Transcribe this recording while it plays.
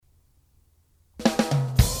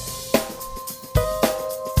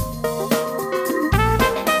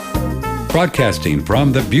Broadcasting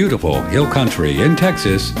from the beautiful Hill Country in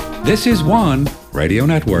Texas, this is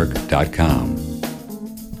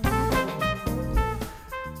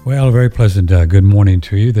OneRadioNetwork.com. Well, a very pleasant good morning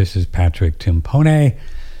to you. This is Patrick Timpone.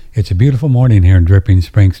 It's a beautiful morning here in Dripping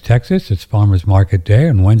Springs, Texas. It's Farmers Market Day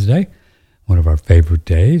on Wednesday, one of our favorite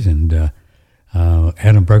days. And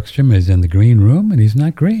Adam Bergstrom is in the green room, and he's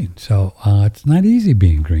not green. So it's not easy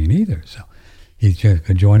being green either. So he's going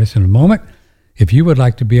to join us in a moment. If you would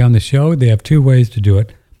like to be on the show, they have two ways to do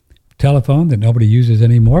it. Telephone that nobody uses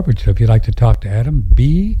anymore, but if you'd like to talk to Adam,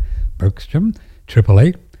 B. Bergstrom,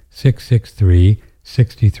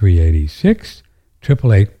 888-663-6386,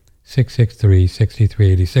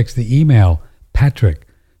 888-663-6386. The email,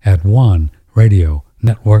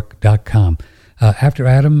 patrick@oneradionetwork.com. After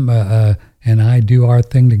Adam and I do our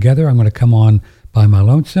thing together, I'm going to come on by my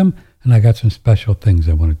lonesome, and I got some special things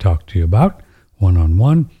I want to talk to you about,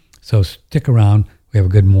 one-on-one. So stick around. We have a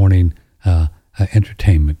good morning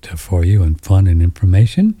entertainment for you and fun and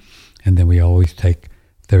information. And then we always take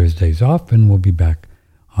Thursdays off, and we'll be back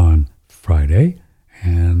on Friday.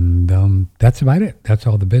 And that's about it. That's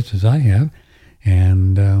all the business I have.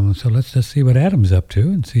 And so let's just see what Adam's up to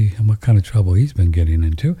and see what kind of trouble he's been getting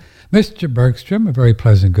into. Mr. Bergstrom, a very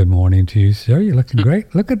pleasant good morning to you, sir. You're looking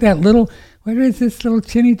great. Look at that little, what is this little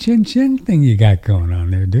chinny chin chin thing you got going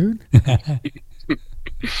on there, dude?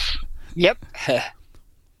 Yep.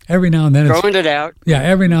 Every now and then growing it out. Yeah,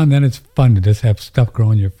 every now and then it's fun to just have stuff grow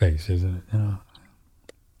on your face, isn't it?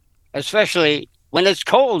 Especially when it's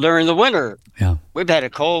cold during the winter. Yeah. We've had a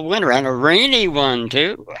cold winter and a rainy one,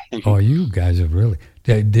 too. Oh, you guys have really...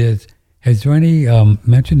 Has there any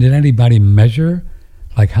mention, did anybody measure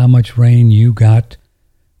like how much rain you got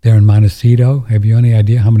there in Montecito? Have you any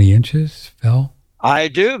idea how many inches fell? I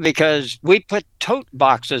do, because we put tote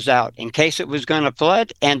boxes out in case it was going to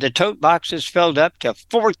flood, and the tote boxes filled up to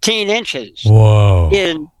 14 inches. Whoa.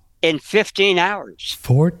 In 15 hours.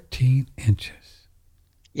 14 inches.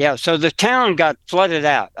 Yeah, so the town got flooded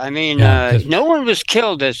out. I mean, no one was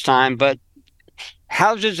killed this time, but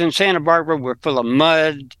houses in Santa Barbara were full of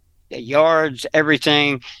mud, yards,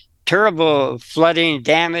 everything. Terrible flooding,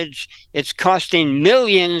 damage. It's costing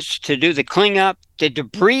millions to do the cleanup. The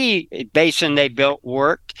debris basin they built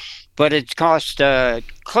worked, but it's cost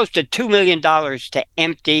close to $2 million to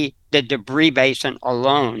empty the debris basin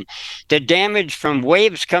alone. The damage from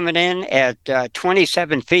waves coming in at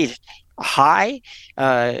 27 feet high,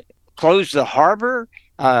 closed the harbor,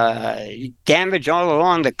 damage all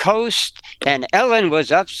along the coast, and Ellen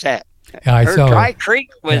was upset. Yeah, Dry Creek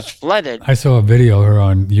was flooded. I saw a video of her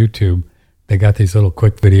on YouTube. They got these little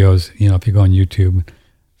quick videos. You know, if you go on YouTube,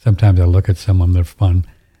 sometimes I look at some of them, they're fun.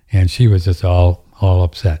 And she was just all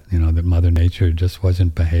upset, you know, that Mother Nature just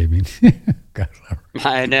wasn't behaving. God love her.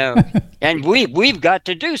 I know. And we've got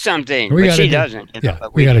to do something, but she doesn't. Yeah,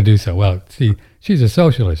 we got to do so. Well, see, she's a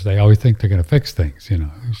socialist. They always think they're going to fix things, you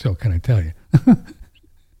know. So can I tell you?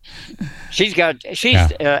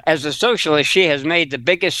 As a socialist, she has made the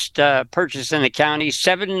biggest purchase in the county,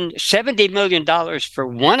 $70 million for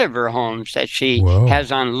one of her homes that she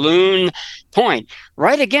has on Loon Point,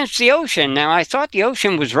 right against the ocean. Now, I thought the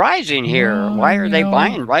ocean was rising here. Why are they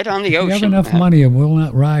buying right on the ocean? If you have enough money, it will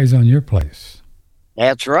not rise on your place.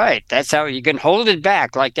 That's right. That's how you can hold it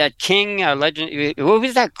back, like that king legend. What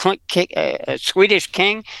was that Swedish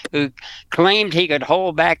king who claimed he could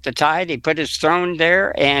hold back the tide? He put his throne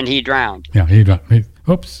there and he drowned. Yeah, he drowned.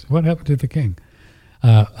 Oops! What happened to the king?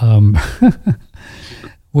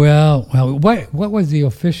 Well, what was the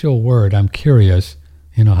official word? I'm curious.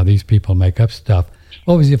 You know how these people make up stuff.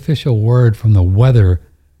 What was the official word from the weather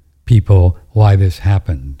people why this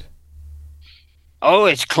happened? Oh,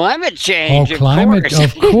 it's climate change. Oh, climate,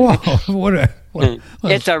 of course. What?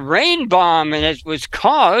 It's a rain bomb, and it was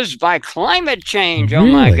caused by climate change.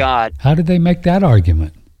 Really? Oh, my God. How did they make that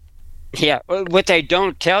argument? Yeah, what they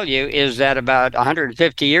don't tell you is that about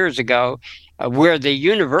 150 years ago, where the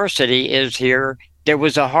university is here, there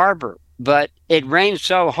was a harbor, but it rained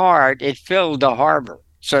so hard, it filled the harbor.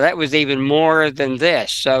 So that was even more than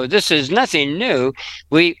this. So this is nothing new.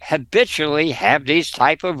 We habitually have these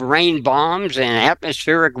type of rain bombs and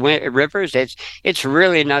atmospheric rivers. It's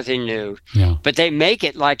really nothing new. Yeah. But they make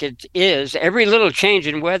it like it is. Every little change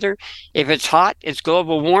in weather, if it's hot, it's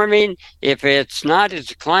global warming. If it's not,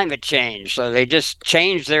 it's climate change. So they just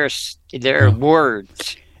change their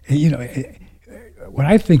words. You know, what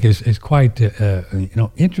I think is quite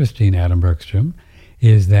interesting, Adam Bergstrom,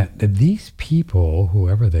 is that these people,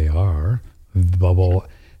 whoever they are,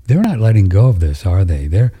 they're not letting go of this, are they?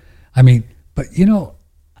 But you know,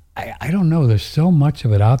 I don't know. There's so much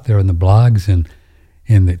of it out there in the blogs and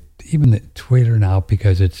even the Twitter now,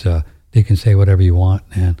 because it's they can say whatever you want.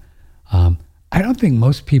 And I don't think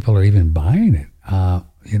most people are even buying it. I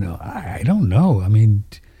don't know. I mean,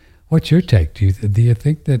 what's your take? Do you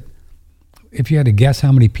think that if you had to guess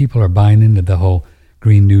how many people are buying into the whole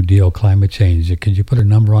Green New Deal, climate change, could you put a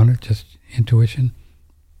number on it? Just intuition?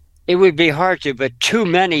 It would be hard to, but too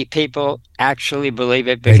many people actually believe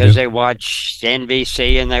it because they watch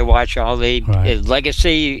NBC and they watch all the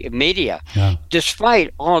legacy media. Yeah.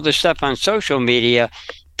 Despite all the stuff on social media,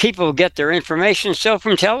 people get their information still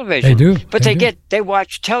from television. They do. But they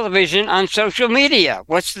watch television on social media.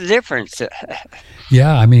 What's the difference?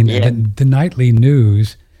 Yeah, I mean, the nightly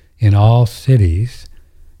news in all cities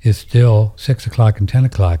is still 6 o'clock and 10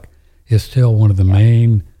 o'clock is still one of the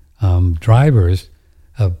main drivers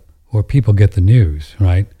of where people get the news,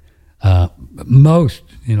 right? Most,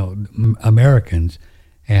 Americans,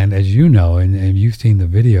 and as you know, and you've seen the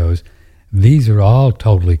videos, these are all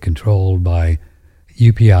totally controlled by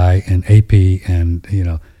UPI and AP, and,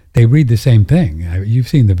 they read the same thing. You've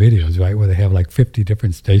seen the videos, right, where they have like 50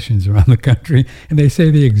 different stations around the country, and they say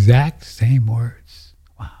the exact same words.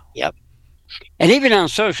 Wow. Yep. And even on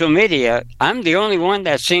social media, I'm the only one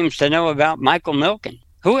that seems to know about Michael Milken.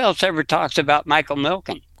 Who else ever talks about Michael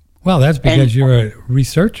Milken? Well, that's because you're a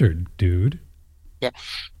researcher, dude. Yeah.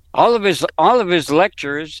 All of his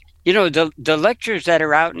lectures, the lectures that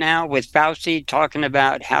are out now with Fauci talking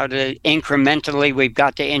about how to incrementally, we've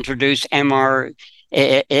got to introduce mRNA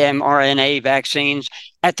vaccines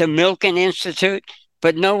at the Milken Institute,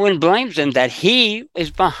 but no one blames him that he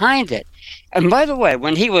is behind it. And by the way,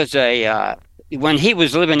 when he was living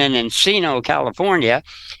in Encino, California,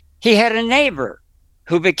 he had a neighbor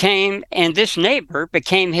this neighbor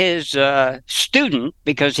became his student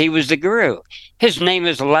because he was the guru. His name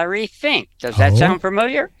is Larry Fink. Does that sound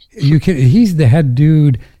familiar? He's the head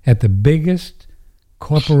dude at the biggest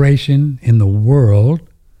corporation in the world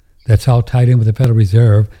that's all tied in with the Federal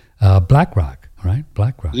Reserve, BlackRock, right?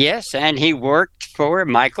 BlackRock. Yes, and he worked for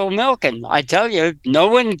Michael Milken. I tell you, no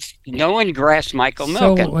one grasped Michael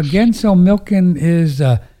Milken. So Milken is,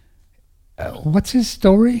 what's his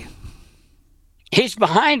story? He's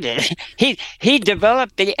behind it. He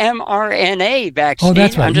developed the mRNA vaccine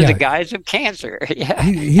under the guise of cancer. Yeah.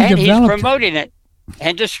 And he's promoting it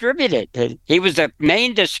and distributing it. He was the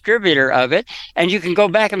main distributor of it, and you can go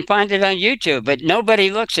back and find it on YouTube, but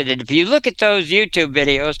nobody looks at it. If you look at those YouTube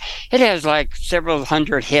videos, it has like several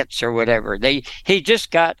hundred hits or whatever. He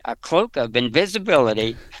just got a cloak of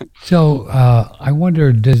invisibility. So I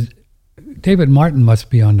wonder, David Martin must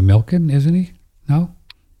be on the Milken, isn't he? No?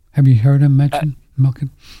 Have you heard him mention Milken?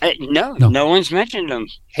 No one's mentioned him.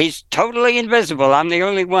 He's totally invisible. I'm the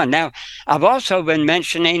only one. Now, I've also been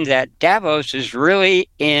mentioning that Davos is really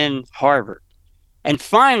in Harvard. And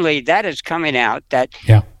finally, that is coming out that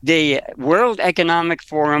the World Economic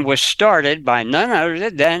Forum was started by none other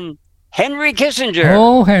than Henry Kissinger.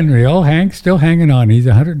 Oh, Henry. Oh, Hank, still hanging on. He's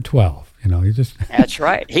 112. He just... That's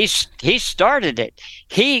right. He started it.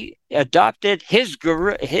 He adopted his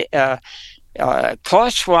guru...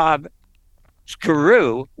 Klaus Schwab's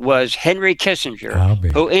guru was Henry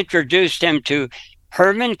Kissinger, who introduced him to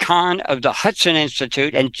Herman Kahn of the Hudson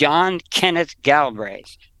Institute and John Kenneth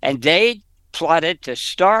Galbraith. And they plotted to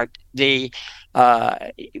start the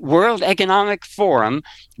World Economic Forum,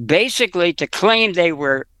 basically to claim they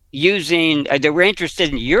were interested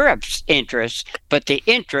in Europe's interests, but the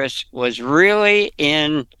interest was really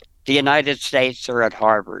in the United States or at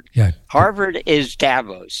Harvard. Yeah, Harvard is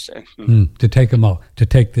Davos. To take them out, to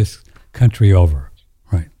take this country over,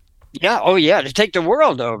 right? Yeah. Oh, yeah. To take the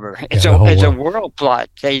world over. It's a world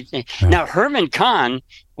plot. Now, Herman Kahn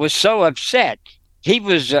was so upset. He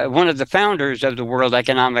was one of the founders of the World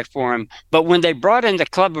Economic Forum. But when they brought in the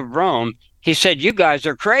Club of Rome, he said, "You guys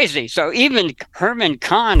are crazy." So even Herman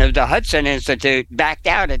Kahn of the Hudson Institute backed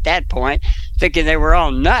out at that point, thinking they were all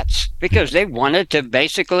nuts because they wanted to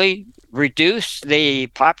basically reduce the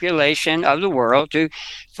population of the world to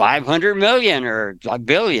 500 million or a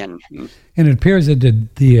billion. And it appears that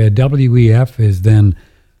the WEF is then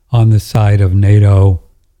on the side of NATO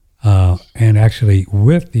and actually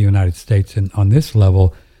with the United States and on this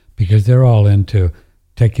level because they're all into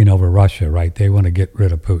taking over Russia, right? They want to get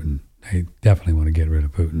rid of Putin. They definitely want to get rid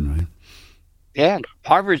of Putin, right? Yeah,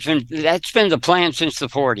 that's been the plan since the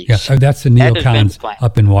 40s. Yeah, so that's the neocons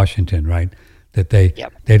up in Washington, right? That they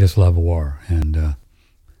just love war. And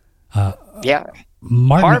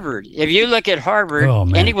Harvard. If you look at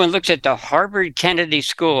Harvard, anyone looks at the Harvard Kennedy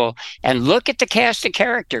School and look at the cast of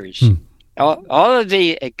characters. All of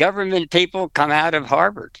the government people come out of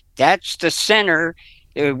Harvard. That's the center.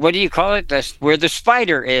 What do you call it? Where the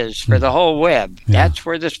spider is for the whole web. Yeah. That's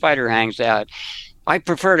where the spider hangs out. I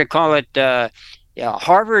prefer to call it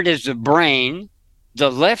Harvard is the brain,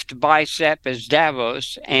 the left bicep is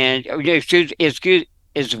Davos, and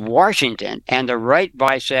is Washington, and the right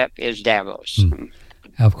bicep is Davos.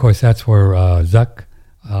 Of course, that's where Zuck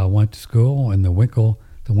went to school, and the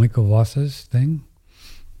Winklevosses thing.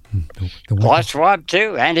 Klaus Schwab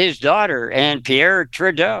too, and his daughter, and Pierre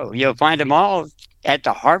Trudeau. You'll find them all at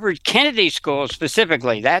the Harvard Kennedy School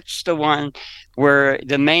specifically. That's the one where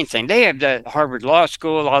the main thing. They have the Harvard Law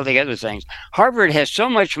School, all the other things. Harvard has so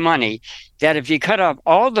much money that if you cut off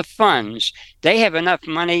all the funds, they have enough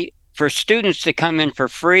money for students to come in for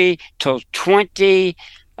free till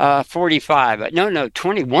 2045. No,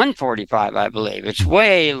 2145, I believe. It's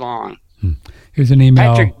way long. Here's an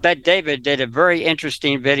email. Patrick Bet-David did a very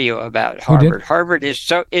interesting video about Harvard. Harvard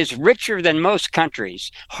is richer than most countries.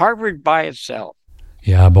 Harvard by itself.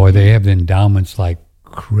 Yeah, boy, they have the endowments like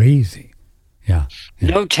crazy. Yeah.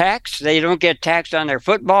 No tax. They don't get taxed on their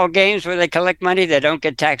football games where they collect money. They don't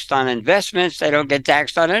get taxed on investments. They don't get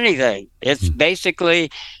taxed on anything. It's basically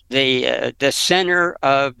the center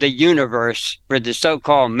of the universe for the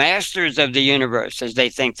so-called masters of the universe, as they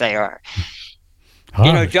think they are.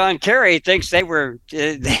 You know, John Kerry thinks they were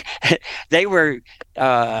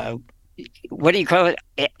what do you call it?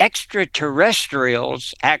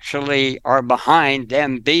 Extraterrestrials actually are behind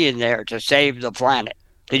them being there to save the planet.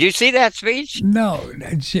 Did you see that speech? No.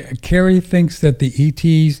 Kerry thinks that the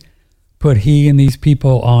ETs put he and these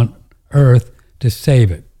people on Earth to save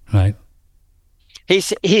it, right? He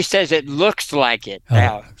says it looks like it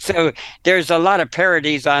now. So there's a lot of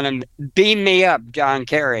parodies on him. Beam me up, John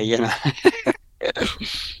Kerry, you know.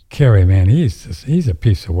 Kerry, man, he's a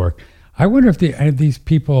piece of work. I wonder if these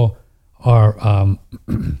people are,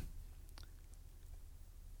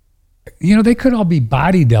 they could all be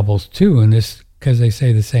body doubles too in this, because they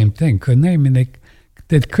say the same thing, couldn't they? I mean, they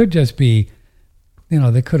could just be,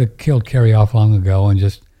 they could have killed Kerry off long ago and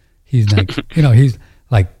just, he's like, he's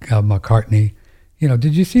like McCartney.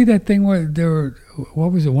 Did you see that thing where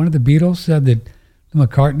what was it? One of the Beatles said that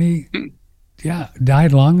McCartney,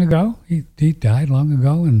 died long ago. He died long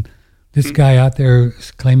ago, and this guy out there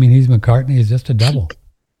claiming he's McCartney is just a double.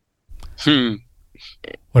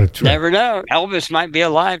 What a trick. Never know. Elvis might be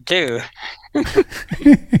alive too.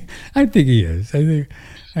 I think he is. I think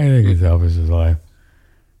it's Elvis is alive.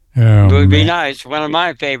 It would be nice. One of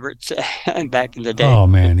my favorites back in the day. Oh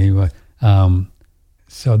man, he was.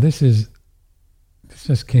 So this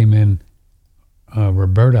just came in,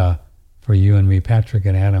 Roberta, for you and me, Patrick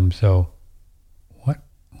and Adam. So.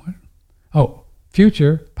 Oh,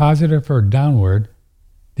 future, positive or downward,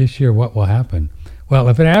 this year what will happen? Well,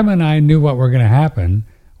 if Adam and I knew what were going to happen,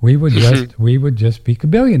 we would just be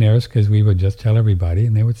billionaires, because we would just tell everybody,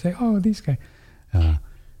 and they would say, "Oh, these guys."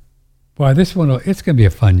 Boy, this one, it's going to be a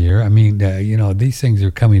fun year. I mean, these things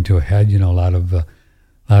are coming to a head. A lot of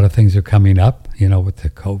things are coming up. With the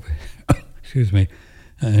COVID, excuse me,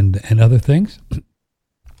 and other things,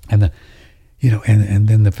 and and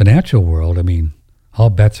then the financial world. I mean, all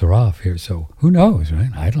bets are off here, so who knows,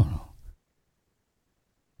 right? I don't know.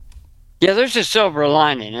 Yeah, there's a silver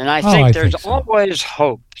lining, and I think there's always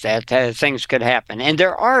hope that things could happen. And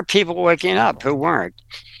there are people waking up who weren't.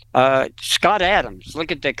 Scott Adams,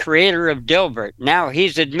 look at the creator of Dilbert. Now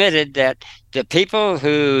he's admitted that the people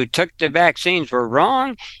who took the vaccines were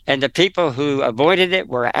wrong, and the people who avoided it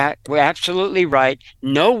were absolutely right.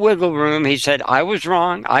 No wiggle room. He said, I was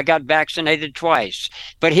wrong. I got vaccinated twice.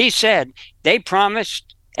 But he said they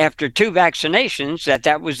promised after 2 vaccinations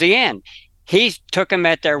that was the end. He took them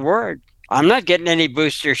at their word. I'm not getting any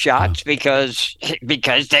booster shots because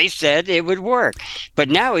they said it would work. But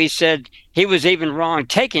now he said he was even wrong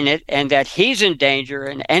taking it, and that he's in danger,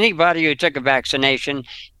 and anybody who took a vaccination,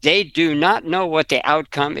 they do not know what the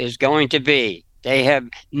outcome is going to be. They have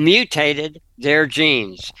mutated their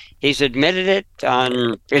genes. He's admitted it.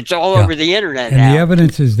 It's all over the internet now. And the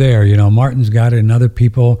evidence is there. Martin's got it, and other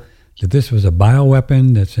people, that this was a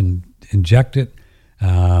bioweapon that's injected.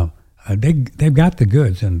 They've got the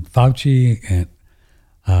goods, and Fauci, and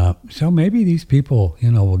so maybe these people,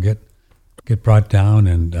 will get brought down,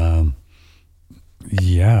 and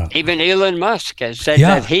Even Elon Musk has said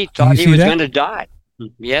that he thought he was going to die.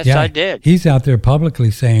 Yes, I did. He's out there publicly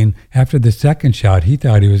saying after the second shot he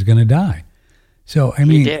thought he was going to die. So I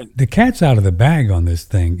mean, the cat's out of the bag on this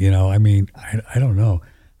thing. I mean, I don't know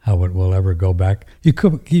how it will ever go back. You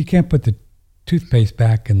can't put the toothpaste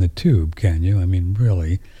back in the tube, can you? I mean,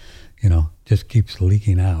 really. Just keeps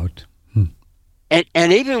leaking out.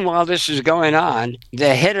 And even while this is going on,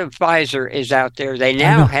 the head of Pfizer is out there. They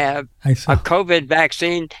now have a COVID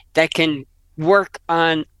vaccine that can work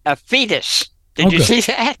on a fetus. Did you see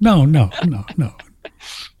that? No.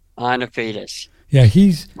 on a fetus. Yeah,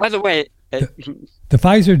 he's... By the way... The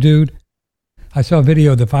Pfizer dude, I saw a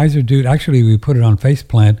video of the Pfizer dude. Actually, we put it on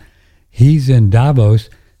Faceplant. He's in Davos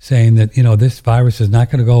saying that, this virus is not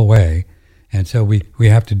going to go away. And so we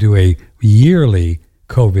have to do a yearly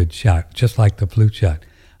COVID shot, just like the flu shot.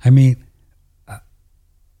 I mean, I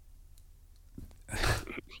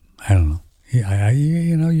don't know.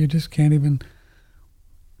 You just can't even...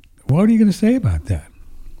 What are you going to say about that?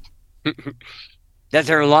 That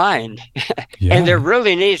they're lying. Yeah. And there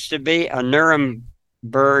really needs to be a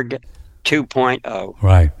Nuremberg 2.0.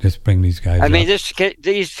 Right. Just bring these guys up.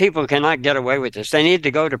 These people cannot get away with this. They need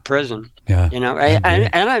to go to prison. Yeah.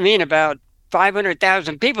 And I mean about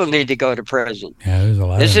 500,000 people need to go to prison. Yeah, there's a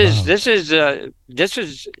lot. This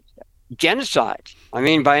is genocide. I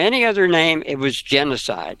mean, by any other name, it was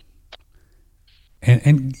genocide.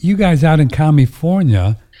 And you guys out in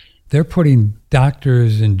California, they're putting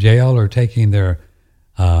doctors in jail or taking their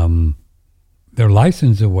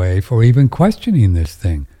license away for even questioning this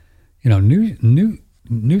thing.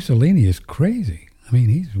 Mussolini is crazy. I mean,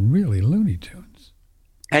 he's really Looney Tunes.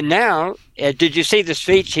 And now, did you see the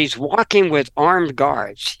speech? He's walking with armed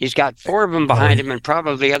guards. He's got 4 of them behind him and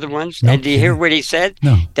probably other ones. No, and do you hear what he said?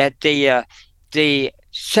 No. That the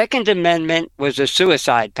Second Amendment was a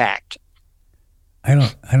suicide pact. I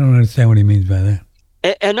don't understand what he means by that.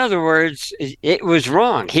 In other words, it was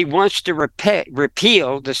wrong. He wants to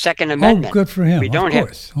repeal the Second Amendment. Oh, good for him. Of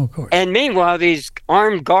course. And meanwhile, these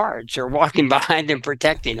armed guards are walking behind him,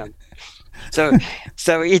 protecting him. So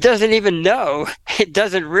he doesn't even know. He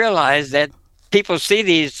doesn't realize that people see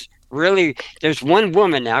these really. There's one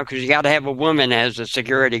woman now, because you got to have a woman as a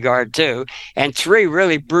security guard too, and 3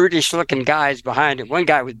 really brutish-looking guys behind him. One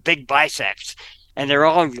guy with big biceps, and they're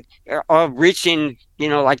all reaching,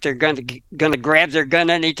 like they're going to grab their gun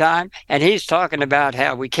anytime. And he's talking about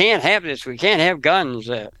how we can't have this. We can't have guns.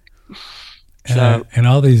 And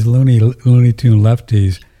all these Looney Tune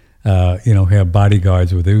lefties. Have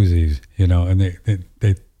bodyguards with Uzis, and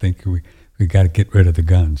they think we got to get rid of the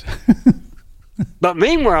guns. But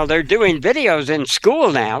meanwhile, they're doing videos in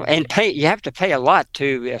school now, and you have to pay a lot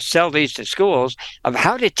to sell these to schools, of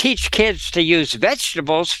how to teach kids to use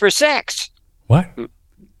vegetables for sex. What?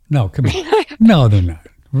 No, come on. No, they're not.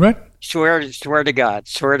 What? Swear to God.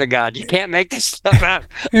 You can't make this stuff up.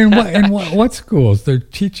 In what schools? They're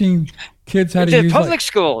teaching kids how to use public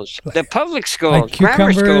schools. The public schools, like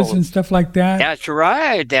cucumbers grammar schools and stuff like that. That's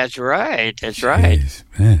right. Jeez,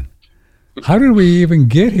 man, how did we even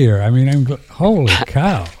get here? I mean, holy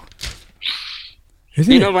cow!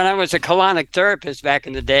 When I was a colonic therapist back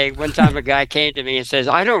in the day, one time a guy came to me and says,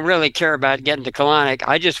 "I don't really care about getting to colonic.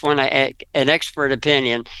 I just want an expert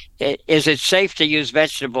opinion. Is it safe to use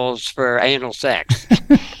vegetables for anal sex?"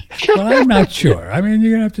 Well, I'm not sure. I mean,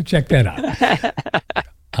 you're gonna have to check that out.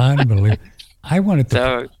 Unbelievable. I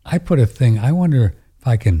put a thing. I wonder if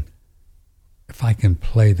I can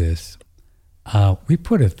play this. We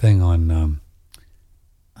put a thing on,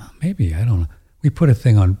 maybe, I don't know. We put a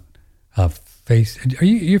thing on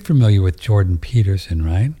you're familiar with Jordan Peterson,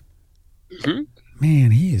 right? Mm-hmm.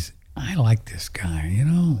 Man, I like this guy,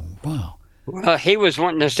 wow. Well, he was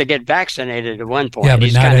wanting us to get vaccinated at one point. Yeah, but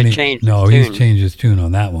he's kind of changed he's changed his tune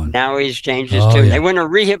on that one. Now he's changed his tune. Yeah. They want to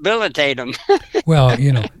rehabilitate him. Well,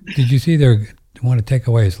 did you see they want to take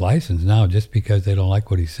away his license now just because they don't like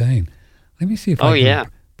what he's saying? Let me see if I can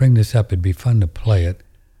bring this up. It'd be fun to play it.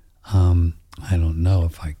 I don't know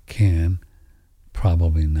if I can.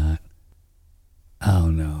 Probably not. Oh,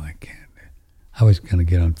 no, I can't. I was going to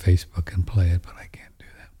get on Facebook and play it, but I can't do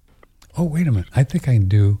that. Oh, wait a minute. I think I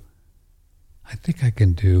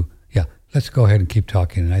can do, yeah, let's go ahead and keep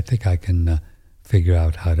talking. And I think I can figure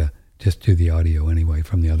out how to just do the audio anyway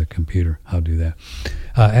from the other computer. I'll do that.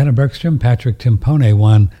 Adam Bergstrom, Patrick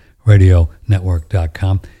Timpone,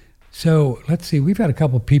 OneRadioNetwork.com. So let's see. We've had a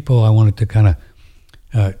couple people I wanted to kind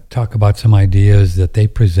of talk about some ideas that they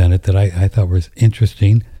presented that I thought was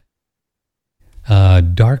interesting.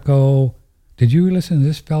 Darko, did you listen to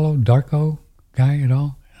this fellow, Darko guy at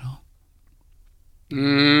all?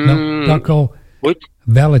 No, Darko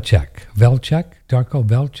Velchek. Darko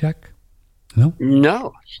Velchek? No?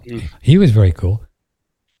 No. He was very cool.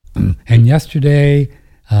 And yesterday,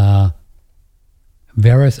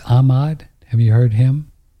 Varis Ahmad, have you heard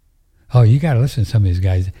him? Oh, you got to listen to some of these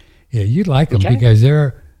guys. Yeah, you'd like them because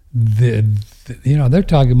they're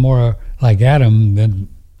talking more like Adam than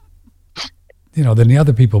the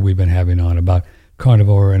other people we've been having on about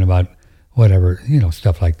carnivore and about whatever,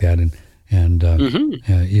 stuff like that. And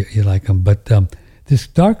you like them. But this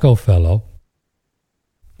Darko fellow,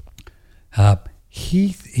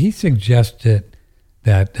 he suggested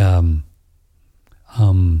that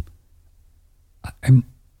I'm, I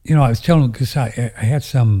was telling him because I had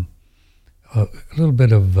some a little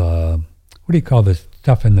bit of what do you call this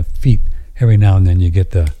stuff in the feet? Every now and then you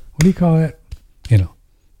get the, what do you call it?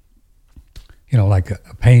 Like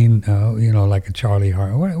a pain. Like a Charlie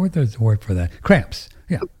heart. What is the word for that? Cramps.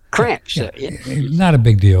 Yeah. Cramps. Yeah. Not a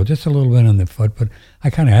big deal. Just a little bit on the foot. But I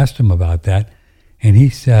kind of asked him about that, and he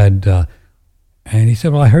said, well,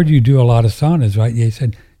 I heard you do a lot of saunas, right? Yeah, he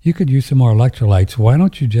said you could use some more electrolytes. Why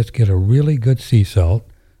don't you just get a really good sea salt?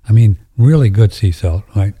 I mean, really good sea salt,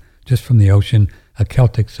 right? Just from the ocean, a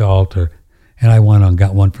Celtic salt, and I went and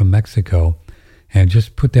got one from Mexico, and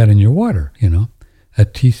just put that in your water, a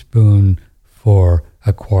teaspoon for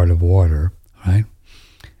a quart of water, right?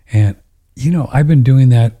 And, I've been doing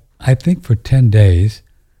that, I think, for 10 days,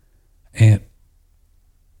 and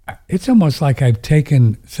it's almost like I've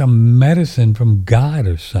taken some medicine from God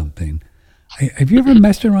or something. Have you ever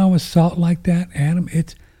messed around with salt like that, Adam?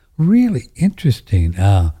 It's really interesting.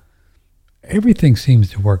 Everything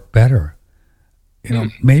seems to work better.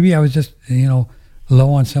 Maybe I was just,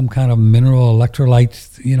 low on some kind of mineral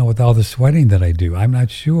electrolytes, with all the sweating that I do. I'm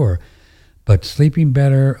not sure. But sleeping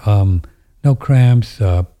better, no cramps,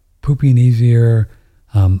 pooping easier,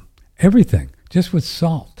 everything, just with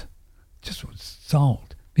salt. Just with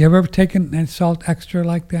salt. Have you ever taken any salt extra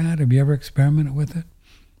like that? Have you ever experimented with it?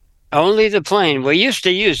 Only the plain. We used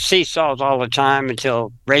to use sea salt all the time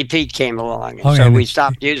until Ray Peat came along, and we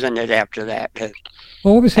stopped using it after that.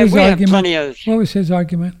 Well, what was his argument? What was his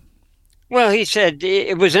argument? Well, he said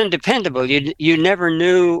it was undependable. You never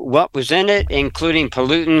knew what was in it, including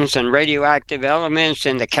pollutants and radioactive elements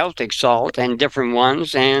in the Celtic salt and different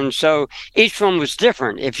ones. And so each one was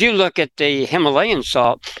different. If you look at the Himalayan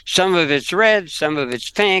salt, some of it's red, some of it's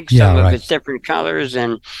pink, some of it's different colors.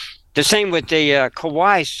 And the same with the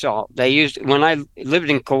Kauai salt. They used, when I lived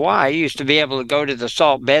in Kauai, you used to be able to go to the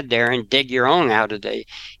salt bed there and dig your own out of the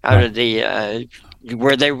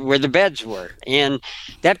where the beds were, and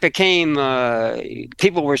that became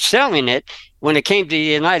people were selling it. When it came to the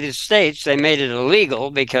United States, they made it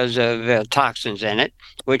illegal because of toxins in it,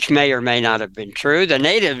 which may or may not have been true. The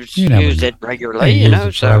natives used it regularly,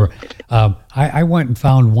 So I went and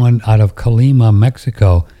found one out of Colima,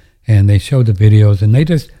 Mexico, and they showed the videos, and they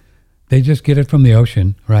just get it from the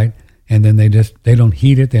ocean, right? And then they don't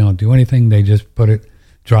heat it, they don't do anything. They just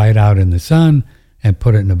dry it out in the sun, and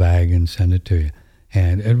put it in a bag and send it to you.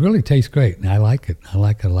 And it really tastes great, and I like it. I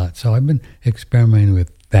like it a lot. So I've been experimenting with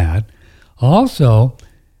that. Also,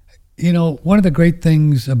 one of the great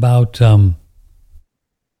things about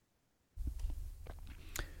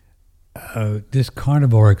this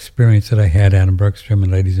carnivore experience that I had, Adam Bergstrom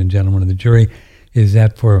and ladies and gentlemen of the jury, is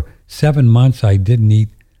that for 7 months I didn't eat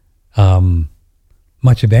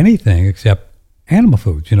much of anything except animal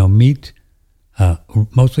foods, meat,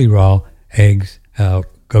 mostly raw, eggs,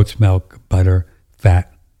 goat's milk, butter,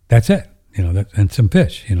 fat. That's it. And some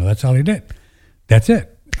fish. That's all he did. That's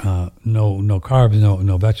it. No carbs,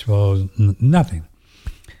 no vegetables, nothing.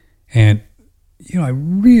 And I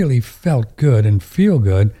really felt good and feel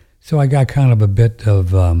good. So I got kind of a bit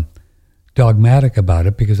of dogmatic about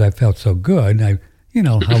it because I felt so good. How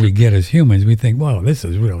we get as humans. We think, well, this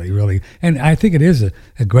is really, really, and I think it is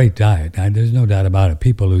a great diet. There's no doubt about it.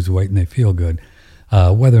 People lose weight and they feel good.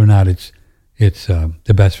 Whether or not it's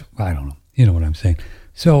the best, I don't know. You know what I'm saying?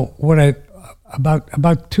 So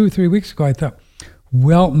about 2 or 3 weeks ago, I thought,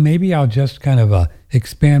 well, maybe I'll just kind of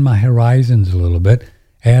expand my horizons a little bit,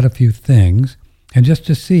 add a few things, and just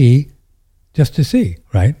to see,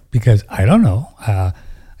 right? Because I don't know,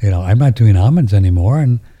 I'm not doing almonds anymore,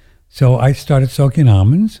 and so I started soaking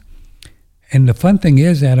almonds. And the fun thing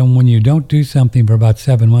is, Adam, when you don't do something for about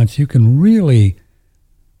 7 months, you can really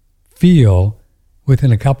feel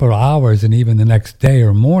within a couple of hours and even the next day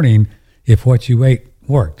or morning if what you ate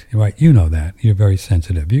worked, right? You know that. You're very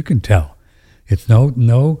sensitive. You can tell. It's no,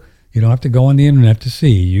 you don't have to go on the internet to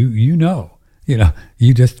see. You know,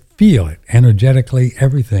 you just feel it energetically,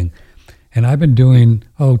 everything. And I've been doing,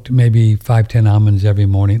 maybe 5-10 almonds every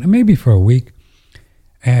morning, maybe for a week.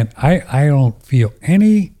 And I don't feel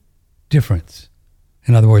any difference.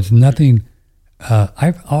 In other words, nothing.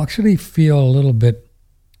 I actually feel a little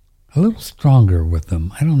stronger with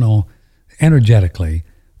them. I don't know, energetically,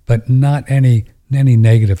 but not any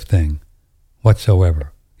negative thing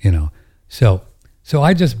whatsoever, So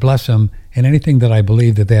I just bless them, and anything that I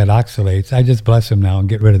believe that they had oxalates, I just bless them now and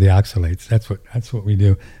get rid of the oxalates. That's what we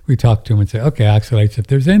do. We talk to them and say, okay, oxalates, if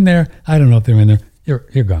there's in there, I don't know if they're in there,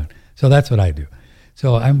 you're gone. So that's what I do.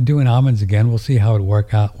 So I'm doing almonds again. We'll see how it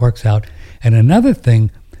works out. And another thing,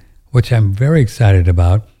 which I'm very excited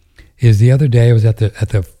about, is the other day I was at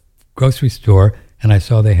the grocery store, and I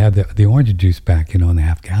saw they had the orange juice back, in the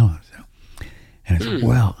half gallon. So, and I said,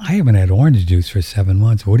 well, I haven't had orange juice for 7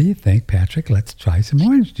 months. What do you think, Patrick? Let's try some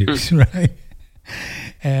orange juice, right?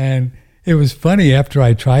 And it was funny, after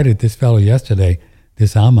I tried it, this fellow yesterday,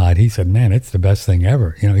 this Ahmad, he said, man, it's the best thing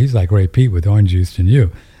ever. He's like Ray Pete with orange juice and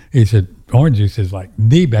you. He said, orange juice is like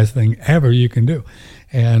the best thing ever you can do.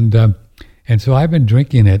 And so I've been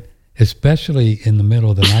drinking it, especially in the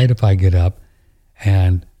middle of the night if I get up,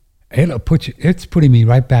 and it's putting me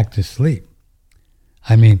right back to sleep.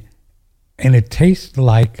 I mean, and it tastes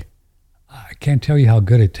like, I can't tell you how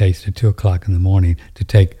good it tastes at 2 o'clock in the morning to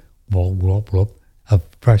take of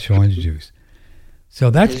fresh orange juice. So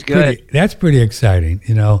that's pretty exciting,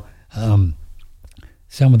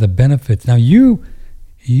 some of the benefits. Now you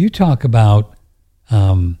talk about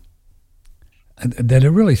that it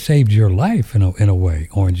really saved your life in a way,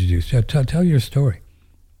 orange juice. Tell your story.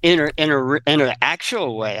 In an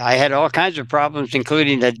actual way, I had all kinds of problems,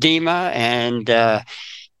 including edema and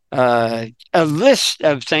a list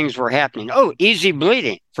of things were happening. Oh, easy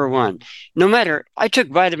bleeding, for one. I took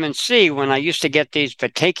vitamin C when I used to get these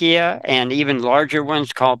petechia and even larger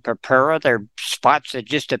ones called purpura. They're spots that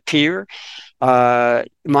just appear. My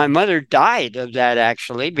mother died of that,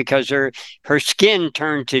 actually, because her skin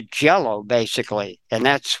turned to jello, basically, and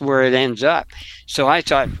that's where it ends up. So I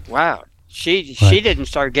thought, wow. She didn't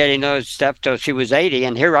start getting those stuff till she was 80,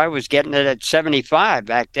 and here I was getting it at 75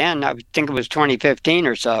 back then. I think it was 2015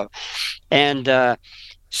 or so. And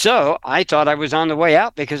so I thought I was on the way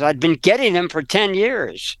out because I'd been getting them for 10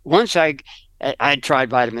 years. Once I'd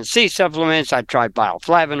tried vitamin C supplements, I'd tried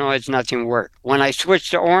bioflavonoids, nothing worked. When I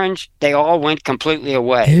switched to orange, they all went completely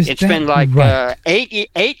away. It's been like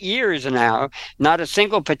 8 years now, not a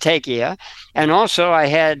single petechia. And also I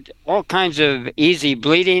had all kinds of easy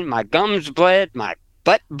bleeding. My gums bled, my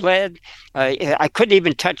butt bled. I couldn't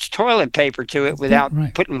even touch toilet paper to it without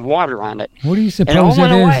putting water on it. What do you suppose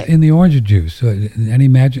it is in the orange juice? Any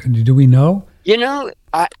magic? Do we know?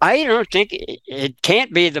 I don't think it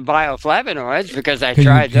can't be the bioflavonoids because I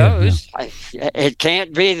tried those. Yeah. It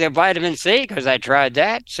can't be the vitamin C because I tried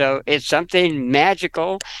that. So it's something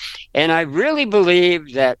magical. And I really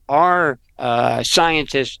believe that our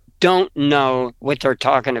scientists don't know what they're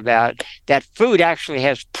talking about, that food actually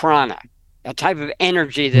has prana, a type of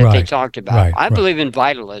energy that they talked about. I believe in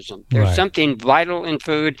vitalism. There's something vital in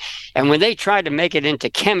food. And when they try to make it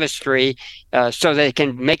into chemistry so they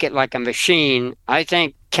can make it like a machine, I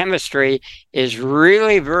think chemistry is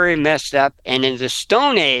really very messed up and in the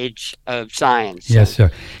stone age of science. Yes,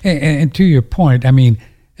 sir. And to your point, I mean,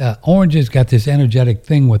 oranges got this energetic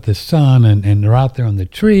thing with the sun, and they're out there on the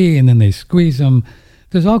tree, and then they squeeze them.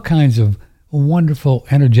 There's all kinds of wonderful,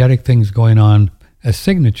 energetic things going on,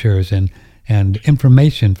 signatures and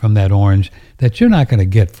information from that orange that you're not going to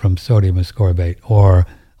get from sodium ascorbate or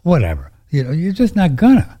whatever. You're just not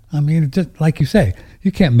gonna. I mean, it's just like you say,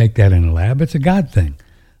 you can't make that in a lab. It's a God thing,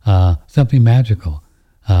 something magical.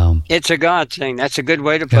 It's a God thing. That's a good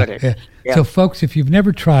way to put it. Yeah. So, folks, if you've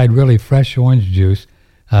never tried really fresh orange juice,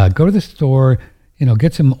 go to the store.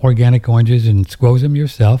 Get some organic oranges and squeeze them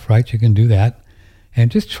yourself. Right, you can do that,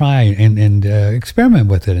 and just try and experiment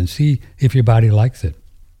with it and see if your body likes it.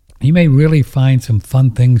 You may really find some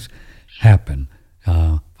fun things happen.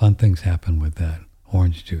 Fun things happen with that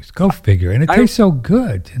orange juice. Go figure. And it tastes so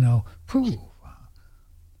good, Phew.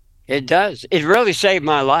 It does. It really saved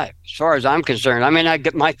my life, as far as I'm concerned. I mean,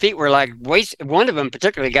 my feet were like waist. One of them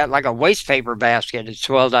particularly got like a waste paper basket. It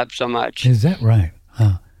swelled up so much. Is that right?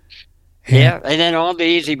 Huh. Yeah, and then all the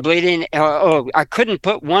easy bleeding. I couldn't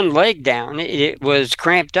put one leg down. It was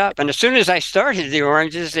cramped up. And as soon as I started the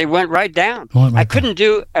oranges, they went right down. I couldn't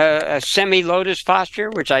do a semi-lotus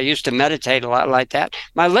posture, which I used to meditate a lot like that.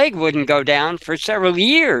 My leg wouldn't go down for several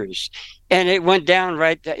years. And it went down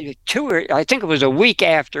I think it was a week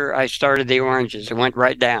after I started the oranges. It went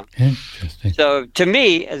right down. Interesting. So to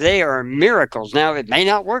me, they are miracles. Now, it may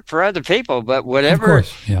not work for other people, but whatever. Of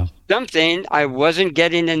course, yeah. Something I wasn't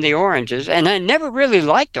getting in the oranges, and I never really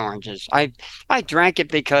liked oranges. I drank it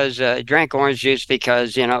because drank orange juice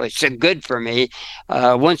because it's good for me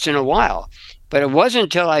once in a while. But it wasn't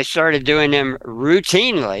until I started doing them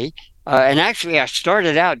routinely, and actually I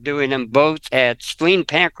started out doing them both at spleen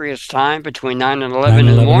pancreas time between 9 and 11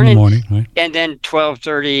 in the morning right. And then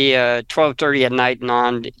 12:30 at night and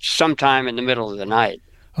on sometime in the middle of the night.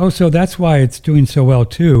 Oh, so that's why it's doing so well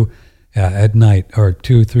too. At night or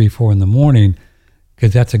 2, 3, 4 in the morning,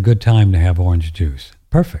 because that's a good time to have orange juice.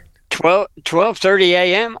 Perfect. 12:30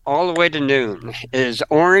 a.m. all the way to noon is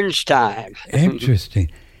orange time.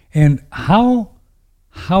 Interesting. And how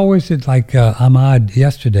is it like Ahmad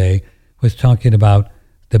yesterday was talking about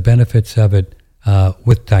the benefits of it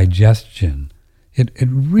with digestion. It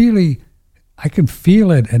really, I can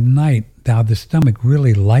feel it at night, how the stomach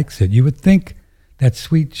really likes it. You would think that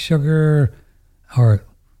sweet sugar or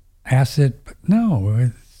acid, but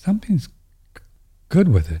no, something's good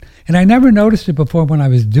with it. And I never noticed it before when I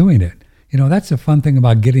was doing it. That's the fun thing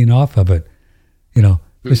about getting off of it,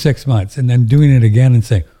 for 6 months and then doing it again and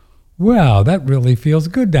saying, wow, that really feels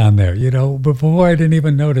good down there. Before I didn't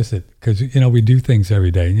even notice it because, we do things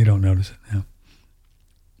every day and you don't notice it. Yeah.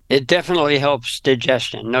 It definitely helps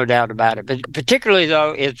digestion, no doubt about it. But particularly,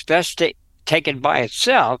 though, it's best to take it by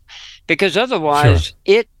itself because otherwise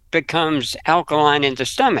it becomes alkaline in the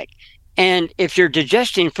stomach. And if you're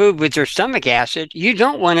digesting food with your stomach acid, you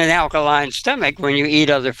don't want an alkaline stomach when you eat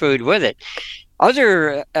other food with it.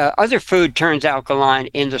 Other food turns alkaline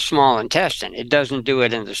in the small intestine. It doesn't do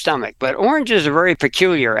it in the stomach. But oranges are very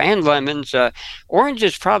peculiar, and lemons.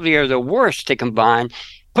 Oranges probably are the worst to combine.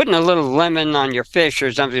 Putting a little lemon on your fish or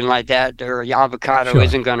something like that, or avocado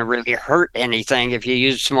isn't going to really hurt anything if you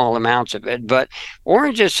use small amounts of it. But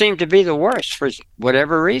oranges seem to be the worst for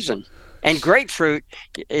whatever reason. And grapefruit,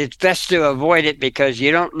 it's best to avoid it because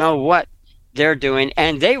you don't know what they're doing.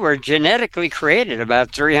 And they were genetically created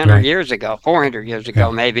about 300 years ago, 400 years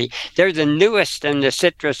ago, maybe. They're the newest in the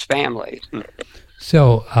citrus family.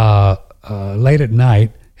 So late at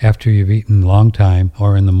night, after you've eaten a long time,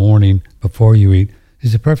 or in the morning before you eat,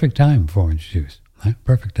 is the perfect time for orange juice. Right?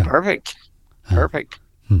 Perfect time. Perfect.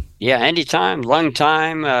 Yeah, anytime. Lung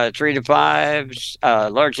time, 3 to 5,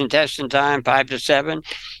 large intestine time, 5 to 7.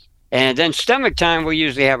 And then stomach time, we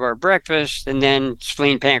usually have our breakfast, and then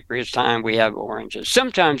spleen pancreas time, we have oranges.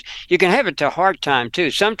 Sometimes you can have it to heart time too.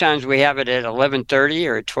 Sometimes we have it at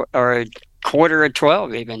 11:30 or a quarter of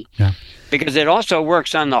 12 even, because it also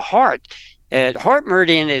works on the heart. Heart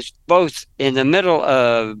meridian is both in the middle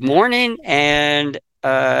of morning and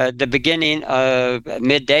the beginning of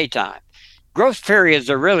midday time. Growth periods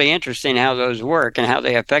are really interesting how those work and how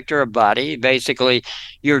they affect our body. Basically,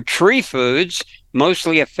 your tree foods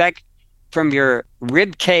mostly affect from your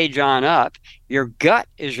rib cage on up. Your gut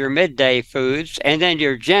is your midday foods, and then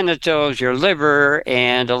your genitals, your liver,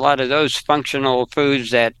 and a lot of those functional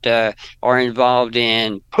foods that are involved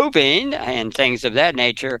in pooping and things of that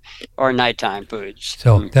nature are nighttime foods.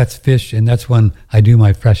 So that's fish, and that's when I do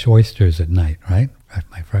my fresh oysters at night, right?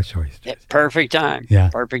 My fresh oysters. Yeah, perfect time. Yeah.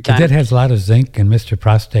 Perfect time. But that has a lot of zinc, and Mr.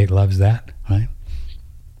 Prostate loves that, right?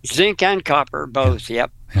 Zinc and copper, both, yep.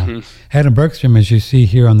 Yeah. Adam Bergstrom, as you see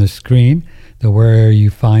here on the screen, where you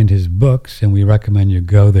find his books, and we recommend you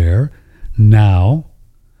go there now,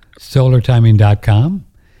 solartiming.com.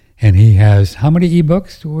 And he has, how many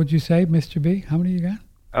ebooks would you say, Mr. B? How many you got?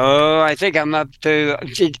 Oh, I think I'm up to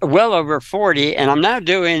well over 40, and I'm now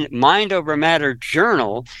doing Mind Over Matter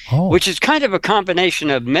Journal, which is kind of a combination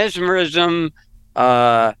of mesmerism,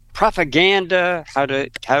 propaganda, how to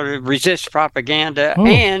resist propaganda,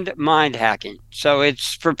 and mind hacking. So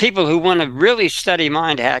it's for people who want to really study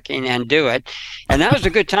mind hacking and do it. And that was a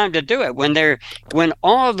good time to do it when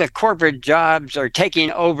all the corporate jobs are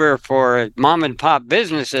taking over for mom and pop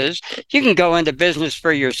businesses. You can go into business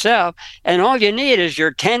for yourself, and all you need is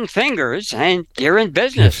your 10 fingers, and you're in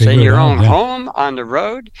business in your own home, on the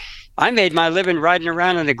road. I made my living riding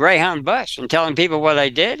around in a Greyhound bus and telling people what I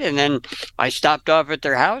did, and then I stopped off at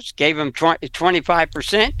their house, gave them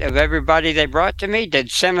 25% of everybody they brought to me, did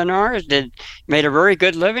seminars, made a very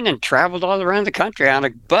good living, and traveled all around the country on a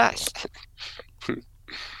bus.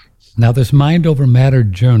 Now, this Mind Over Matter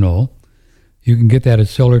Journal, you can get that at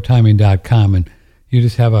solartiming.com, and you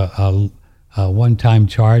just have a one-time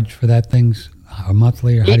charge for that things, or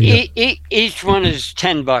monthly, or how do you? Each one is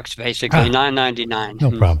 $10, basically, $9.99.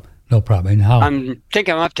 No problem. No problem. And how? I think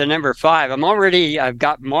I'm up to number 5. I've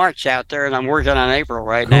got March out there, and I'm working on April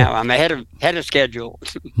right now. I'm ahead of schedule.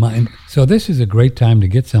 So this is a great time to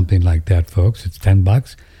get something like that, folks. It's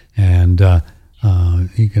 $10, and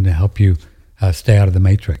he can help you stay out of the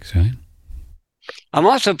matrix, right? I'm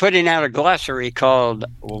also putting out a glossary called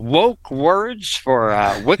Woke Words for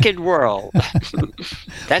a Wicked World.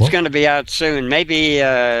 That's going to be out soon, maybe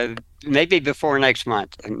before next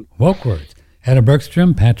month. Woke Words. Adam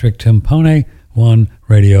Bergstrom, Patrick Timpone,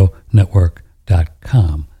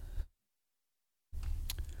 OneRadioNetwork.com.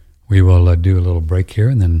 We will do a little break here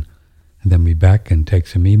and then be back and take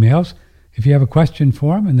some emails. If you have a question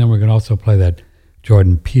for him, and then we're going to also play that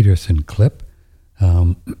Jordan Peterson clip.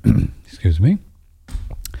 Excuse me.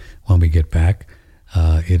 When we get back,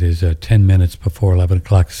 it is 10 minutes before 11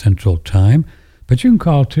 o'clock Central Time. But you can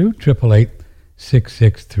call too,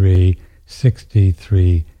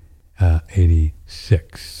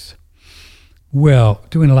 888-663-6386. Well,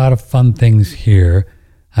 doing a lot of fun things here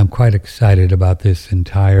I'm quite excited about this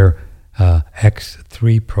entire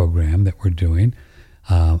X3 program that we're doing.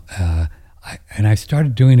 And I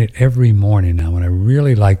started doing it every morning now, and I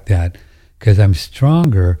really like that because I'm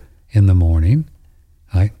stronger in the morning,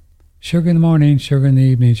 right? Sugar in the morning, sugar in the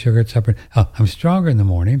evening, sugar at supper. I'm stronger in the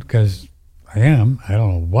morning because I am. I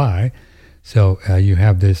don't know why. So you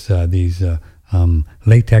have these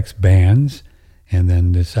latex bands, and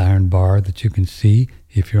then this iron bar that you can see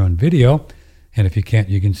if you're on video. And if you can't,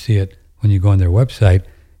 you can see it when you go on their website.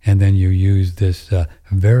 And then you use this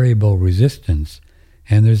variable resistance.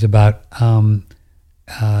 And there's about 10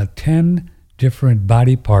 different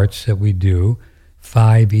body parts that we do,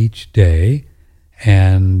 5 each day.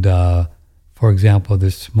 And for example,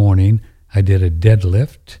 this morning I did a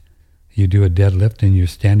deadlift. You do a deadlift and you're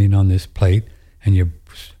standing on this plate, and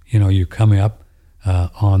you're coming up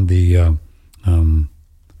on the,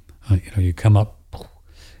 you come up,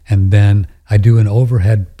 and then I do an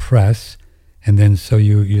overhead press, and then so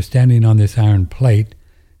you're standing on this iron plate,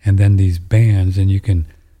 and then these bands, and you can,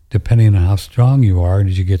 depending on how strong you are,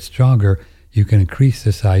 as you get stronger, you can increase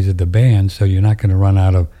the size of the band, so you're not going to run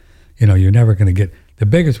out of, you're never going to get, the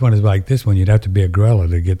biggest one is like this one. You'd have to be a gorilla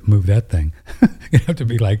to move that thing. You'd have to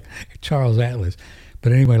be like Charles Atlas.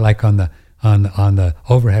 But anyway, like on the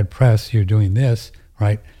overhead press, you're doing this,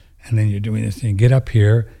 right? And then you're doing this, and you get up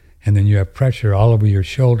here, and then you have pressure all over your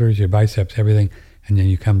shoulders, your biceps, everything, and then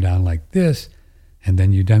you come down like this, and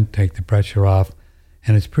then you don't take the pressure off,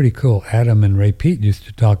 and it's pretty cool. Adam and Ray Pete used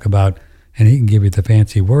to talk about, and he can give you the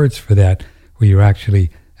fancy words for that, where you're actually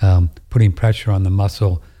putting pressure on the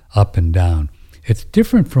muscle up and down. It's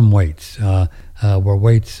different from weights, where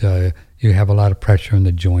weights, you have a lot of pressure in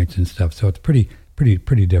the joints and stuff, so it's pretty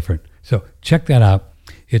different. So check that out.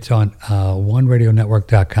 It's on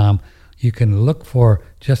oneradionetwork.com. You can look for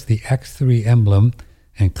just the X3 emblem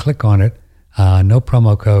and click on it. No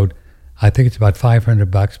promo code. I think it's about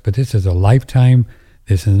 $500, but this is a lifetime.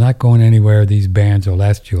 This is not going anywhere. These bands will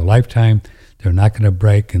last you a lifetime. They're not going to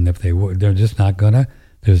break, and if they would, they're just not going to.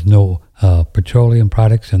 There's no petroleum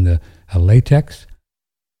products in the latex.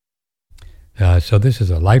 So this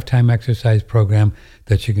is a lifetime exercise program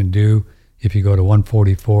that you can do. If you go to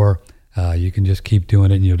 144, you can just keep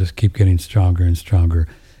doing it, and you'll just keep getting stronger and stronger.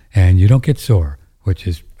 And you don't get sore, which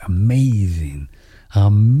is amazing.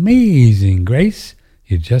 Amazing, Grace.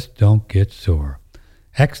 You just don't get sore.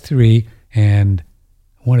 X3, and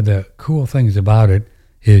one of the cool things about it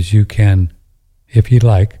is you can, if you'd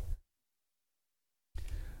like,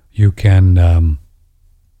 you can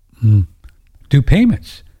do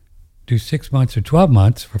payments. Do 6 months or 12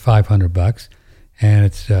 months for $500, and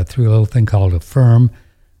it's through a little thing called Affirm.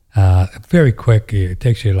 Very quick. It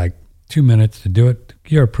takes you like 2 minutes to do it.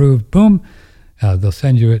 You're approved. Boom. They'll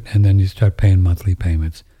send you it, and then you start paying monthly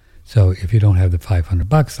payments. So if you don't have the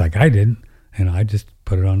 $500 like I didn't, I just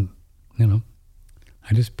put it on, I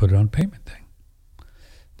just put it on payment thing.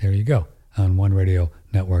 There you go, on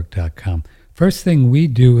oneradionetwork.com. First thing we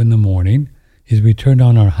do in the morning is we turn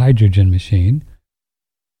on our hydrogen machine,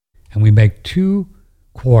 and we make 2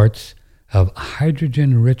 quarts of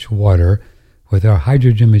hydrogen-rich water with our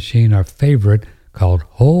hydrogen machine, our favorite, called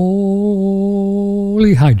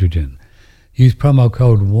Holy Hydrogen. Use promo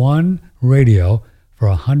code ONERADIO for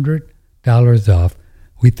 $100 off.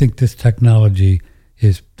 We think this technology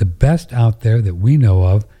is the best out there that we know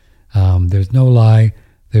of. There's no lie.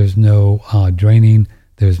 There's no draining.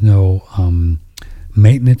 There's no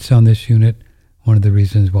maintenance on this unit. One of the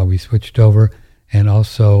reasons why we switched over. And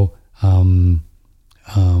also,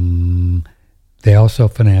 they also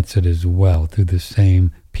finance it as well through the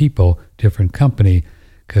same people, different company,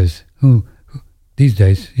 because these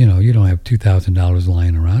days, you don't have $2,000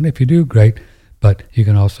 lying around. If you do, great, but you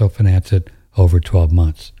can also finance it over 12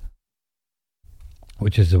 months,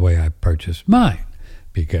 which is the way I purchased mine,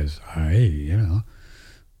 because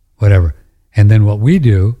whatever. And then what we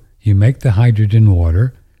do, you make the hydrogen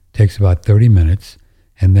water, takes about 30 minutes,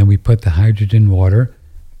 and then we put the hydrogen water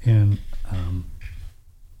in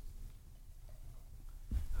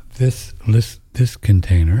this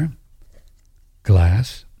container,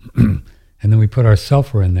 glass, and then we put our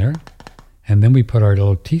sulfur in there, and then we put our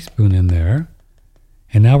little teaspoon in there,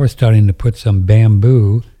 and now we're starting to put some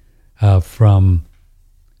bamboo from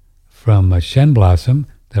Shen Blossom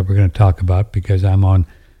that we're going to talk about, because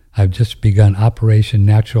I've just begun Operation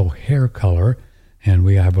Natural Hair Color, and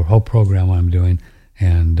we have a whole program I'm doing,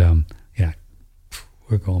 and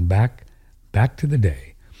we're going back to the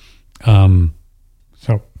day.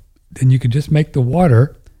 So then you could just make the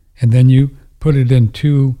water, and then you put it in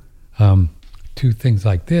two things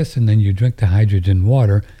like this, and then you drink the hydrogen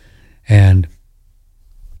water. And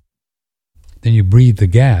then you breathe the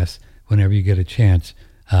gas whenever you get a chance.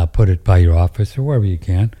 Put it by your office or wherever you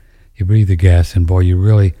can. You breathe the gas, and boy, you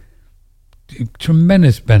really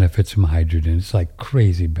tremendous benefits from hydrogen. It's like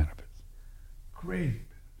crazy benefits.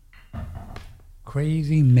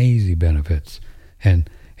 Crazy, mazy benefits. And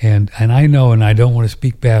I know, and I don't want to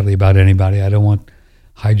speak badly about anybody. I don't want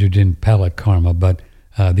hydrogen pellet karma, but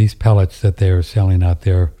these pellets that they're selling out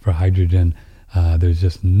there for hydrogen, there's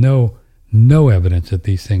just no evidence that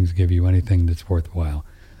these things give you anything that's worthwhile.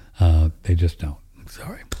 They just don't.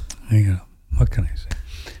 Sorry. What can I say?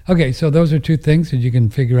 Okay, so those are two things that you can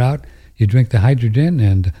figure out. You drink the hydrogen,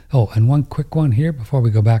 and one quick one here before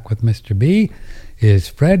we go back with Mr. B is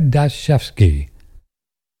Fred Dashevsky.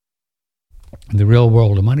 The Real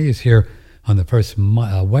World of Money is here on the first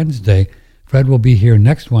Wednesday. Fred will be here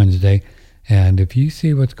next Wednesday, and if you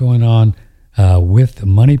see what's going on with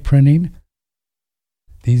money printing,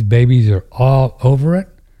 these babies are all over it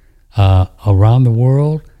around the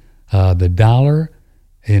world. The dollar,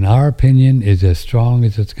 in our opinion, is as strong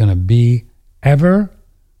as it's going to be ever.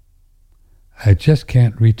 It just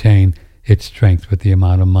can't retain its strength with the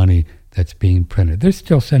amount of money that's being printed. They're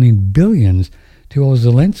still sending billions to old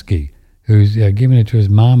Zelensky, who's giving it to his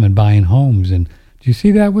mom and buying homes. And do you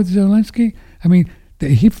see that with Zelensky? I mean,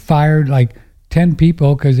 he fired like 10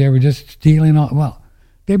 people because they were just stealing all. Well,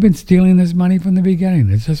 they've been stealing this money from the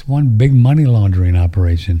beginning. It's just one big money laundering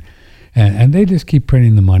operation. And they just keep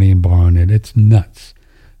printing the money and borrowing it. It's nuts.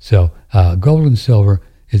 So gold and silver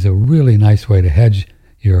is a really nice way to hedge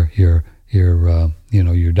your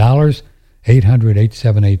dollars.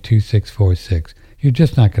 800-878-2646. You're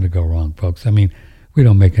just not going to go wrong, folks. I mean, we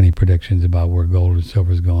don't make any predictions about where gold and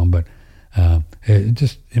silver is going, but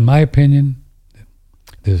just in my opinion,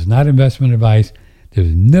 this is not investment advice.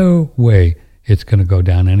 There's no way it's going to go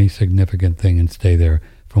down any significant thing and stay there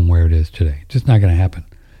from where it is today. Just not going to happen.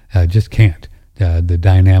 Just can't. The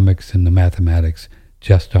dynamics and the mathematics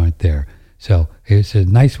just aren't there. So it's a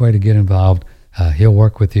nice way to get involved. He'll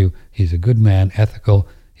work with you. He's a good man, ethical.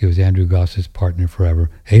 He was Andrew Goss's partner forever.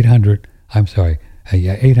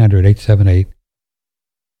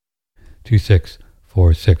 800-878-2646.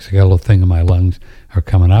 I got a little thing in my lungs are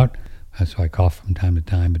coming out, so I cough from time to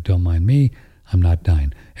time, but don't mind me. I'm not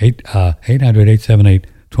dying.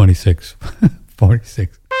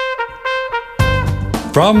 800-878-2646.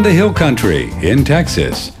 From the Hill Country in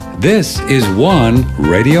Texas, this is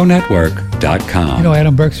OneRadioNetwork.com.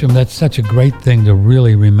 Adam Bergstrom, that's such a great thing to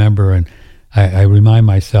really remember, and I remind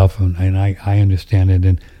myself, and I understand it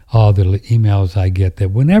in all the emails I get,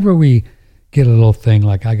 that whenever we get a little thing,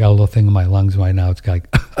 like I got a little thing in my lungs right now, it's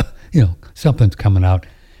like, something's coming out.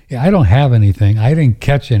 I don't have anything. I didn't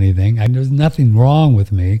catch anything. There's nothing wrong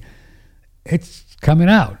with me. It's coming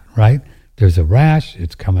out, right? There's a rash.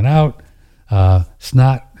 It's coming out.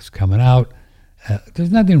 Snot is coming out.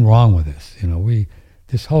 There's nothing wrong with this.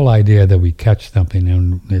 This whole idea that we catch something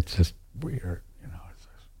and it's just weird.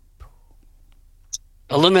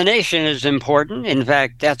 Elimination is important. In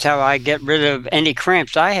fact, that's how I get rid of any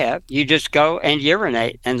cramps I have. You just go and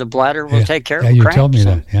urinate, and the bladder will take care of the cramps. Yeah, you told me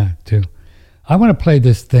that. Yeah, too. I want to play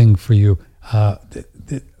this thing for you.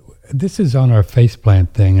 This is on our faceplant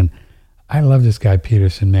thing, and I love this guy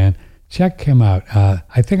Peterson, man. Check him out.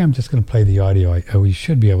 I think I'm just going to play the audio. We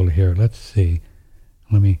should be able to hear it. Let's see.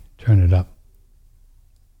 Let me turn it up.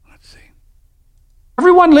 Let's see.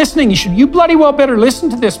 Everyone listening, you bloody well better listen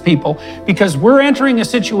to this, people, because we're entering a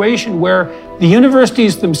situation where the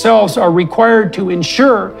universities themselves are required to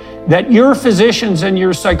ensure that your physicians and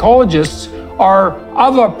your psychologists are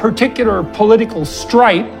of a particular political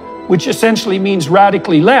stripe, which essentially means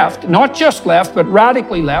radically left, not just left, but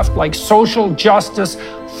radically left, like social justice,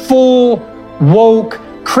 full, woke,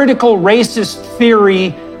 critical racist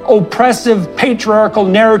theory, oppressive, patriarchal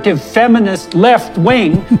narrative, feminist left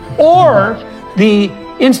wing, or the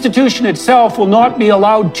institution itself will not be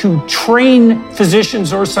allowed to train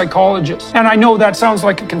physicians or psychologists. And I know that sounds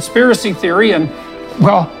like a conspiracy theory, and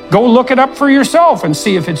well, go look it up for yourself and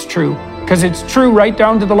see if it's true, because it's true right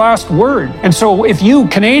down to the last word. And so if you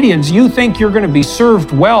Canadians, you think you're going to be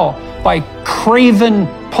served well by craven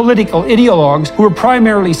political ideologues who are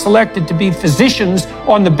primarily selected to be physicians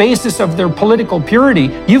on the basis of their political purity,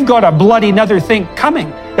 you've got a bloody another thing coming.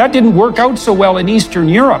 That didn't work out so well in Eastern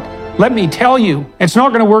Europe. Let me tell you, it's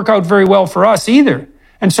not going to work out very well for us either.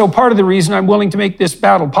 And so part of the reason I'm willing to make this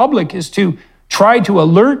battle public is to try to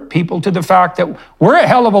alert people to the fact that we're a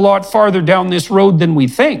hell of a lot farther down this road than we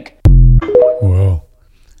think. Whoa.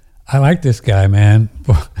 I like this guy, man.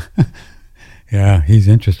 Yeah, he's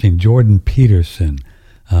interesting. Jordan Peterson.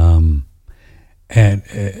 And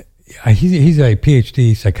he's a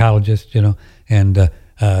PhD psychologist, and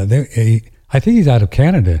I think he's out of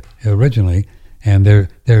Canada originally, and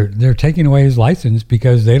they're taking away his license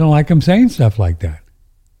because they don't like him saying stuff like that.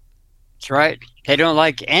 That's right. They don't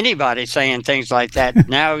like anybody saying things like that.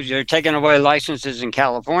 Now they're taking away licenses in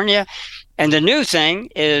California. And the new thing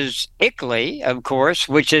is ICLEI, of course,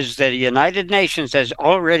 which is the United Nations has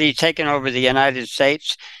already taken over the United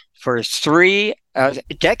States for 3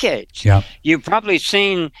 decades. Yeah. You've probably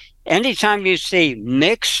seen, anytime you see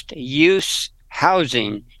mixed use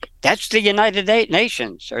housing, that's the United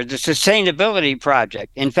Nations or the Sustainability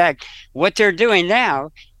Project. In fact, what they're doing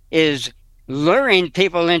now is luring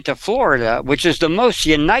people into Florida, which is the most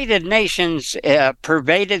United Nations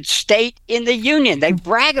pervaded state in the union. They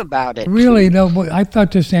brag about it. Really? No, I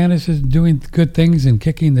thought DeSantis is doing good things and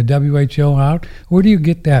kicking the WHO out. Where do you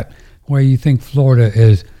get that, where you think Florida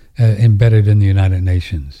is embedded in the United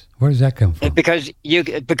Nations? Where does that come from? Because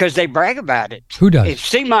they brag about it. Who does? If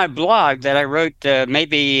you see my blog that I wrote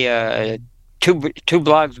maybe two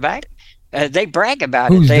blogs back, they brag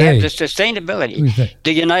about it. They have the sustainability.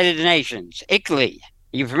 The United Nations, ICLEI.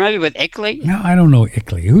 You familiar with ICLEI? No, I don't know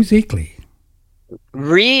ICLEI. Who's ICLEI?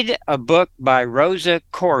 Read a book by Rosa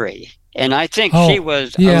Koire, and I think she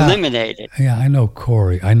was eliminated. Yeah, I know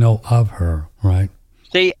Koire. I know of her, right?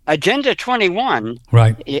 See, Agenda 21,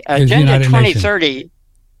 right? Agenda 2030, Nations.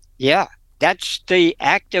 Yeah, that's the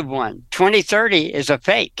active one. 2030 is a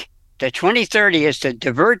fake. The 2030 is to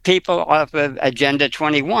divert people off of Agenda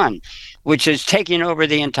 21, which is taking over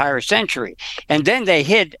the entire century. And then they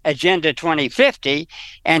hid Agenda 2050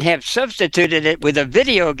 and have substituted it with a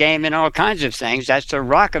video game and all kinds of things. That's the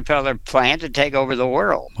Rockefeller plan to take over the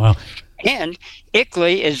world. Wow. And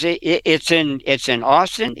ICLEI it's in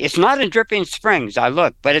Austin. It's not in Dripping Springs. I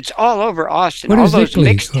looked, but it's all over Austin. What all is those ICLEI?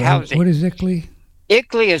 Mixed housing. What is ICLEI?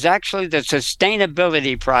 ICLEI is actually the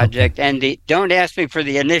Sustainability Project, and don't ask me for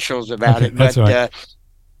the initials about it, but right.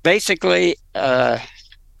 Basically,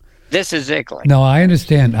 this is ICLEI. No, I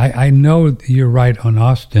understand. I know you're right on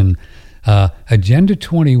Austin. Agenda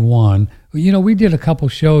 21, we did a couple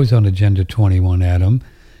shows on Agenda 21, Adam,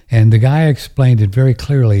 and the guy explained it very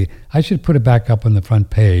clearly. I should put it back up on the front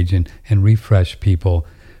page and refresh people,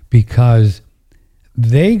 because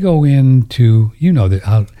they go into,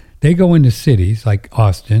 they go into cities like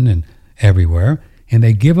Austin and everywhere, and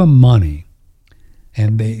they give them money.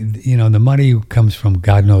 And the money comes from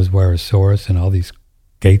God knows where, a source and all these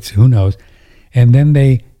gates, who knows. And then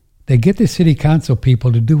they get the city council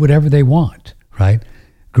people to do whatever they want, right?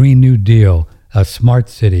 Green New Deal, smart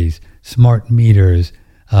cities, smart meters.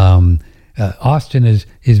 Austin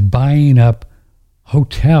is buying up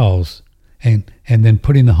hotels and then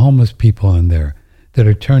putting the homeless people in there that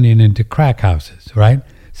are turning into crack houses, right?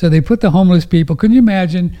 So they put the homeless people. Can you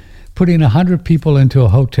imagine putting 100 people into a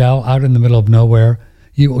hotel out in the middle of nowhere?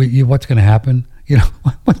 What's going to happen?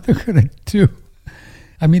 What they're going to do?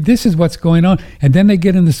 I mean, this is what's going on. And then they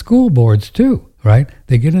get in the school boards too, right?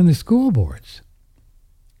 They get in the school boards.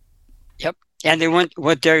 Yep. And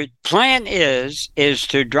what their plan is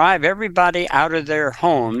to drive everybody out of their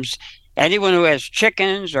homes. Anyone who has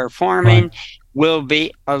chickens or farming will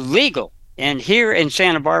be illegal. And here in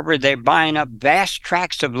Santa Barbara, they're buying up vast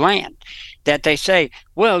tracts of land that they say,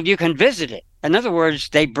 well, you can visit it. In other words,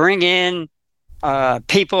 they bring in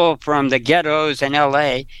people from the ghettos in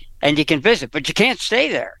L.A., and you can visit, but you can't stay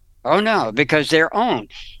there. Oh, no, because they're owned.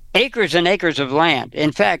 Acres and acres of land.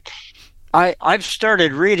 In fact, I've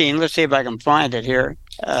started reading. Let's see if I can find it here.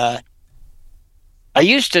 I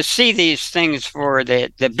used to see these things for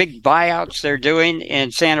the big buyouts they're doing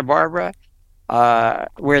in Santa Barbara,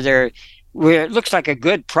 where it looks like a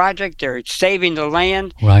good project. They're saving the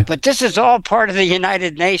land. Right. But this is all part of the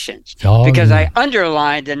United Nations, because I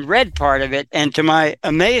underlined and read part of it. And to my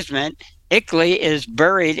amazement, ICLEI is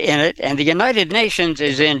buried in it. And the United Nations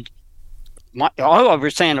is in all over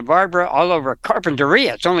Santa Barbara, all over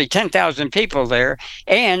Carpinteria. It's only 10,000 people there.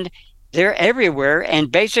 And they're everywhere. And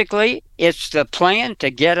basically, it's the plan to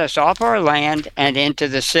get us off our land and into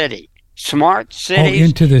the city. Smart cities. Oh,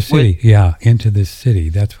 into the city. Into the city.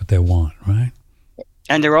 That's what they want, right?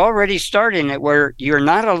 And they're already starting it where you're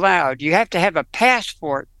not allowed. You have to have a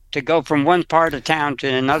passport to go from one part of town to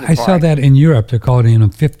another part. I saw that in Europe. They're calling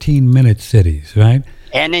them 15-minute cities, right?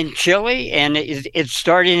 And in Chile, and it's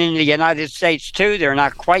starting in the United States too. They're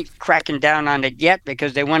not quite cracking down on it yet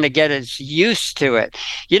because they want to get us used to it.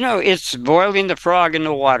 It's boiling the frog in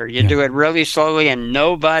the water. You do it really slowly and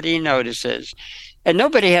nobody notices. And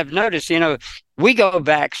nobody have noticed, we go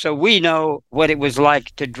back, so we know what it was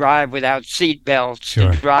like to drive without seat belts,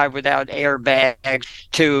 to drive without airbags,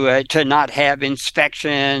 to not have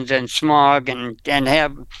inspections and smog and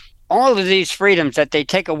have all of these freedoms that they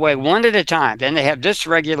take away one at a time. Then they have this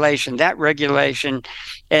regulation, that regulation,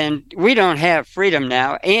 and we don't have freedom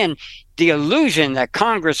now. And the illusion that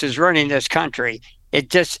Congress is running this country, it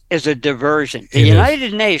just is a diversion. The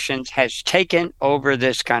United Nations has taken over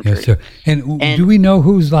this country. Yes, sir. And do we know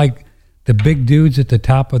who's like the big dudes at the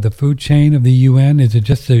top of the food chain of the UN? Is it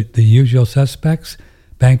just the usual suspects?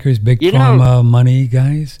 Bankers, big pharma, money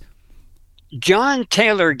guys? John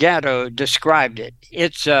Taylor Gatto described it.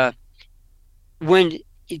 It's when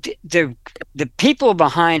the people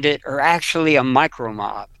behind it are actually a micro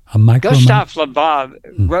mob. Gustave Le Bon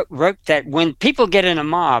wrote that when people get in a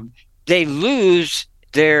mob, they lose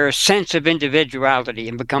their sense of individuality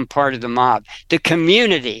and become part of the mob. The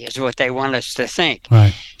community is what they want us to think.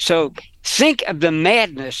 Right. So think of the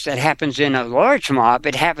madness that happens in a large mob.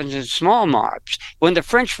 It happens in small mobs. When the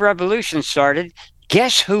French Revolution started,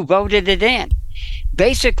 guess who voted it in?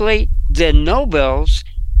 Basically, the nobles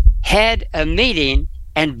had a meeting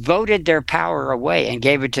and voted their power away and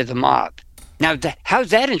gave it to the mob. Now,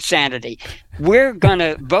 how's that insanity? We're going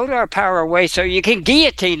to vote our power away so you can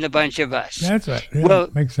guillotine the bunch of us. That's right. Yeah, well,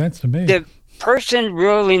 makes sense to me. The person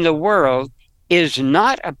ruling the world is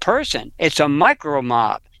not a person. It's a micro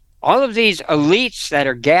mob. All of these elites that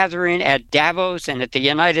are gathering at Davos and at the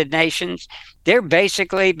United Nations, they're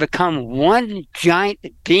basically become one giant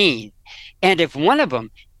being. And if one of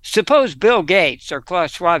them, suppose Bill Gates or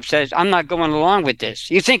Klaus Schwab says, I'm not going along with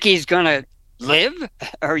this, you think he's going to live?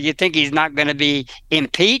 Or you think he's not going to be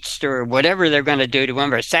impeached or whatever they're going to do to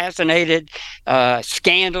him, or assassinated,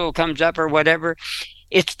 scandal comes up or whatever?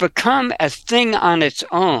 It's become a thing on its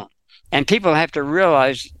own. And people have to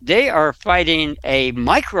realize they are fighting a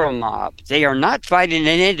micro mob. They are not fighting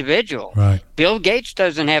an individual. Right. Bill Gates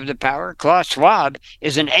doesn't have the power. Klaus Schwab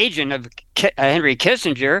is an agent of Henry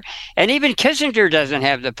Kissinger. And even Kissinger doesn't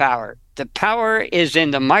have the power. The power is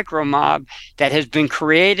in the micro mob that has been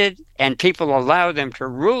created, and people allow them to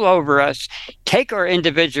rule over us, take our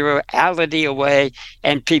individuality away,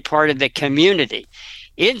 and be part of the community.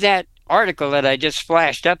 In that article that I just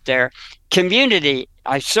flashed up there, community,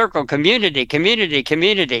 I circle community, community,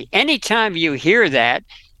 community. Anytime you hear that,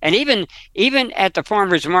 and even at the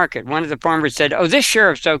farmer's market, one of the farmers said, oh, this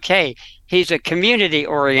sheriff's okay. He's a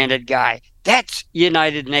community-oriented guy. That's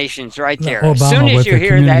United Nations right there. Obama, as soon as you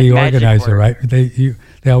hear that community organizer, right?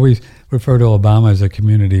 They always refer to Obama as a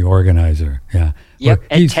community organizer. Yeah. Yep.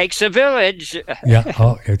 It takes a village. Yeah.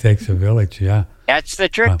 Oh, it takes a village. Yeah. That's the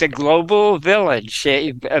trick, the global village.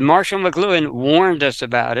 Marshall McLuhan warned us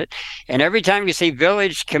about it. And every time you see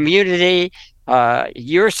village, community,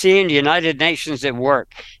 you're seeing the United Nations at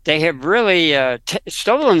work. They have really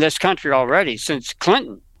stolen this country already since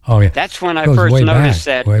Clinton. Oh, yeah. That's when I first noticed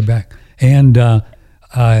that. Way back. And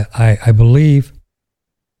I believe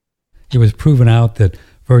it was proven out that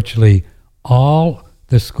virtually all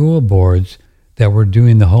the school boards that were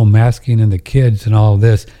doing the whole masking and the kids and all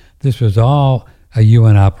this was all a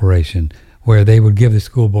UN operation where they would give the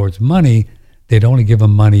school boards money. They'd only give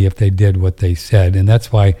them money if they did what they said. And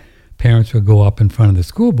that's why parents would go up in front of the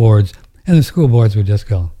school boards, and the school boards would just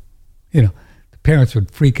go, the parents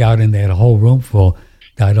would freak out, and they had a whole room full.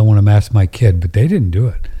 I don't want to mask my kid, but they didn't do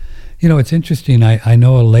it. It's interesting. I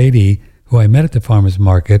know a lady who I met at the farmer's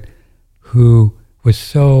market who was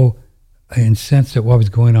so incensed at what was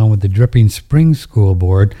going on with the Dripping Springs School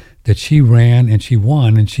Board that she ran and she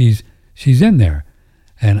won, and she's in there.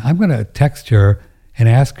 And I'm going to text her and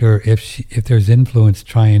ask her if there's influence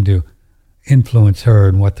trying to influence her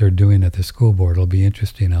and what they're doing at the school board. It'll be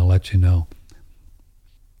interesting. I'll let you know.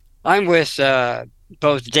 I'm with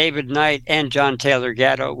both David Knight and John Taylor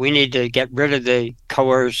Gatto. We need to get rid of the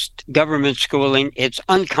coerced government schooling. It's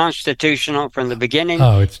unconstitutional from the beginning.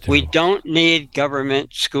 Oh, it's terrible. We don't need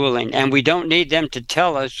government schooling, and we don't need them to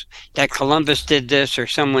tell us that Columbus did this or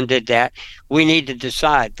someone did that. We need to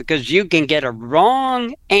decide, because you can get a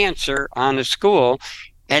wrong answer on a school,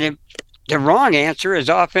 and the wrong answer is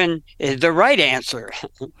often the right answer.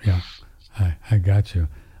 Yeah, I got you.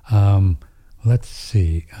 Let's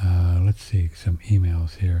see some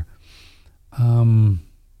emails here.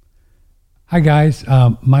 Hi guys.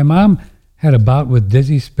 My mom had a bout with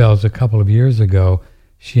dizzy spells a couple of years ago.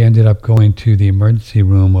 She ended up going to the emergency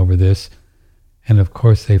room over this, and of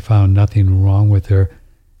course they found nothing wrong with her.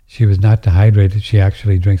 She was not dehydrated. She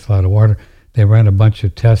actually drinks a lot of water. They ran a bunch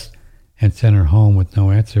of tests and sent her home with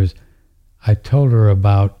no answers. I told her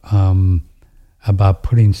about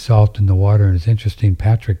putting salt in the water, and it's interesting,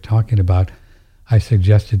 Patrick talking about, I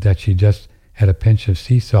suggested that she just add a pinch of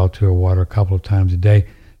sea salt to her water a couple of times a day.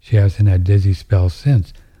 She hasn't had dizzy spells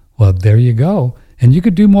since. Well, there you go. And you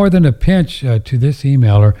could do more than a pinch to this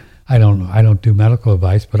emailer. I don't do medical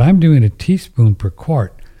advice, but I'm doing a teaspoon per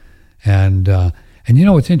quart. And you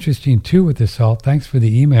know what's interesting too with the salt, thanks for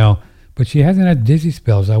the email, but she hasn't had dizzy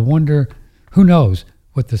spells. I wonder, who knows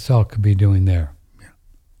what the salt could be doing there.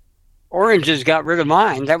 Oranges got rid of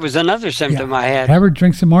mine. That was another symptom I had. Have her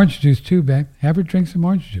drink some orange juice too, babe. Have her drink some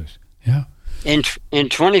orange juice. Yeah. In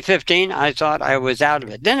 2015, I thought I was out of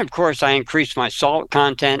it. Then, of course, I increased my salt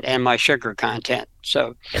content and my sugar content.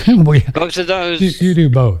 So both of those. You do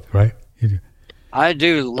both, right? You do. I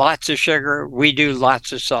do lots of sugar. We do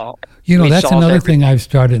lots of salt. You know, that's another thing I've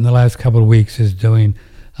started in the last couple of weeks is doing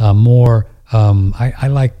more. I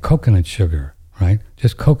like coconut sugar, right?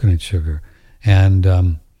 Just coconut sugar. And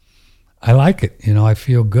I like it. You know, I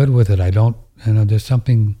feel good with it. I don't, there's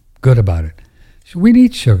something good about it. We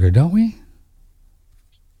need sugar, don't we?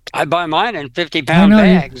 I buy mine in 50-pound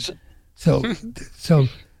bags. So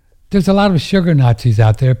there's a lot of sugar Nazis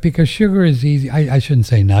out there because sugar is easy. I shouldn't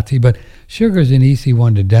say Nazi, but sugar is an easy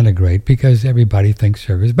one to denigrate because everybody thinks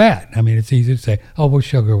sugar is bad. I mean, it's easy to say, oh, well,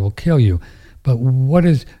 sugar will kill you. But what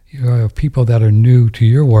is people that are new to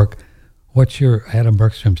your work, what's your Adam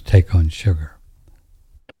Bergstrom's take on sugar?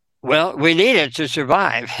 Well, we need it to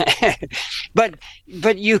survive, but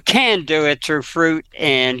you can do it through fruit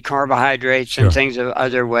and carbohydrates and things of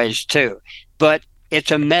other ways too. But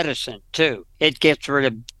it's a medicine too. It gets rid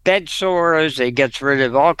of bed sores. It gets rid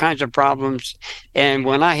of all kinds of problems. And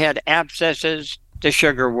when I had abscesses, the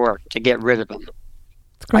sugar worked to get rid of them.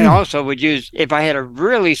 I also would use, if I had a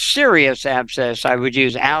really serious abscess, I would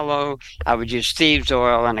use aloe, I would use thieves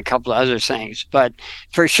oil, and a couple of other things. But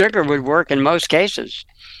for sugar would work in most cases.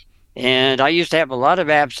 And I used to have a lot of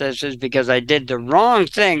abscesses because I did the wrong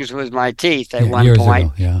things with my teeth at one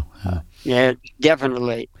point. Ago. Yeah,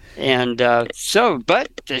 definitely. And but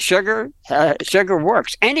the sugar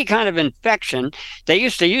works. Any kind of infection, they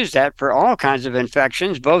used to use that for all kinds of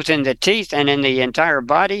infections, both in the teeth and in the entire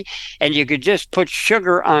body. And you could just put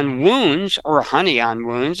sugar on wounds or honey on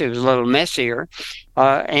wounds. It was a little messier.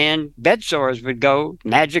 And bed sores would go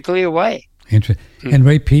magically away. Interesting. And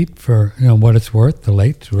Ray Peat, for what it's worth, the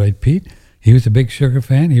late Ray Peat, he was a big sugar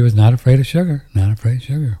fan. He was not afraid of sugar. Not afraid of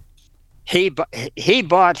sugar. He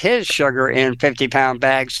bought his sugar in 50-pound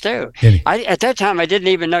bags too. At that time, I didn't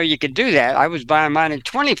even know you could do that. I was buying mine in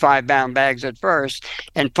 25-pound bags at first,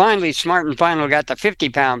 and finally, Smart & Final got the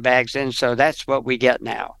 50-pound bags in, so that's what we get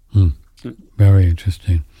now. Very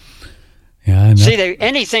interesting. Yeah. See,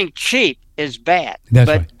 anything cheap is bad. That's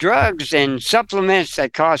right. Drugs and supplements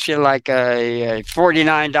that cost you like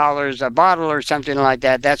 $49 a bottle or something like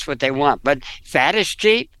that, that's what they want. But fat is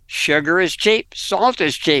cheap, sugar is cheap, salt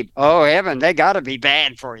is cheap. Oh, heaven, they got to be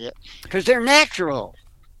bad for you because they're natural.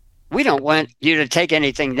 We don't want you to take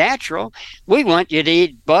anything natural. We want you to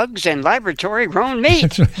eat bugs and laboratory-grown meat.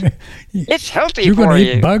 That's right. It's healthy for you. You're going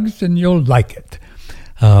to eat bugs and you'll like it.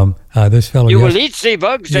 This fellow. You will eat sea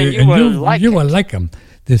bugs and you will like it. You will like them.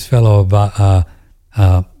 This fellow, if I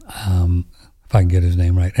can get his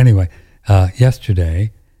name right. Anyway,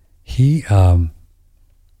 yesterday, he, let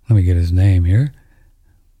me get his name here.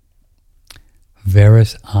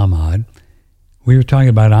 Veris Ahmad. We were talking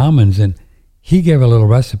about almonds, and he gave a little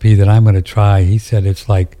recipe that I'm going to try. He said it's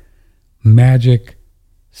like magic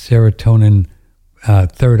serotonin,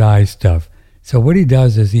 third eye stuff. So what he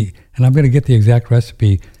does is and I'm going to get the exact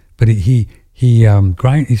recipe, but he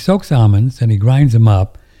soaks almonds and he grinds them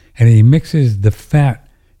up and he mixes the fat.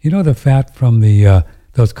 You know the fat from the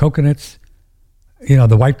those coconuts,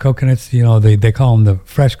 the white coconuts. They call them the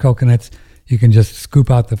fresh coconuts. You can just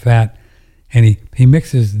scoop out the fat, and he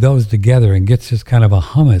mixes those together and gets this kind of a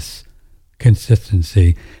hummus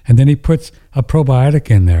consistency. And then he puts a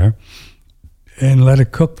probiotic in there and let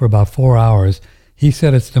it cook for about 4 hours. He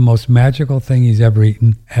said it's the most magical thing he's ever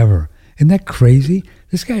eaten, ever. Isn't that crazy?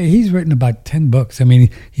 This guy, he's written about 10 books. I mean,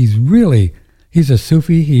 he's a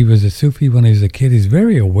Sufi. He was a Sufi when he was a kid. He's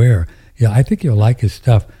very aware. Yeah, I think you'll like his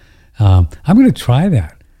stuff. I'm going to try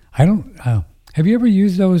that. Have you ever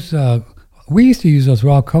used those? We used to use those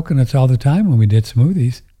raw coconuts all the time when we did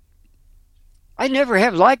smoothies. I never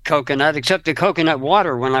have liked coconut except the coconut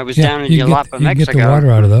water when I was down in Jalapa, Mexico. You get the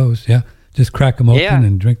water out of those, yeah. Just crack them open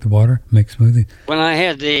and drink the water, make smoothie. When I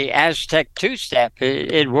had the Aztec two-step,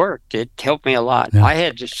 it worked. It helped me a lot. Yeah. I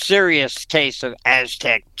had a serious case of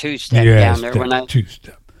Aztec two-step down there when I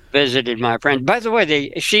visited my friend. By the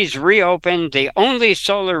way, she's reopened the only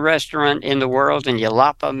solar restaurant in the world in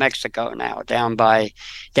Jalapa, Mexico now, down by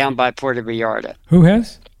Puerto Vallarta. Who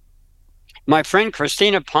has? My friend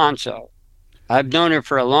Christina Ponzo. I've known her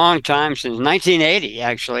for a long time, since 1980,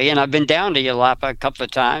 actually, and I've been down to Jalapa a couple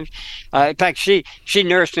of times. In fact, she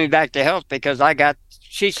nursed me back to health because I got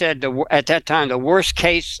she said at that time the worst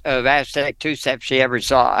case of Aztec two-step she ever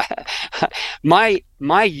saw. my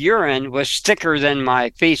urine was thicker than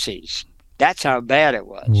my feces. That's how bad it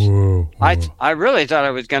was. Whoa. I really thought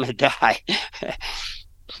I was going to die.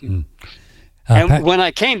 And when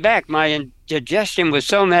I came back, my digestion was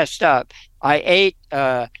so messed up. I ate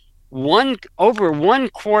over 1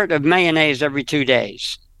 quart of mayonnaise every 2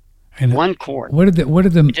 days. And 1 quart. What did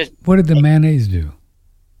the mayonnaise do?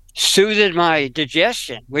 Soothed my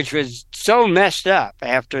digestion, which was so messed up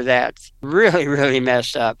after that. Really, really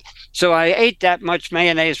messed up. So I ate that much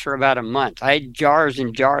mayonnaise for about a month. I ate jars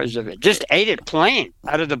and jars of it. Just ate it plain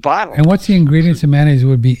out of the bottle. And what's the ingredients of mayonnaise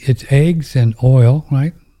would be? It's eggs and oil,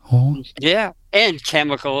 right? Oil. Yeah, and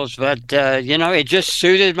chemicals. But, it just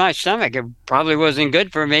soothed my stomach. It probably wasn't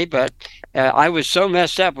good for me, but I was so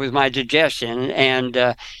messed up with my digestion. And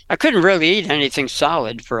I couldn't really eat anything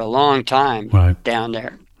solid for a long time down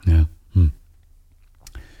there. Yeah.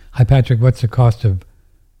 Hi, Patrick. What's the cost of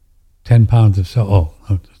 10 pounds of sulfur?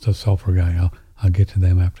 Oh, it's a sulfur guy. I'll get to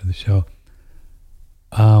them after the show.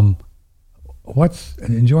 What's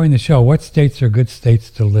enjoying the show? What states are good states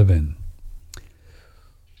to live in?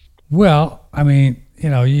 Well, I mean,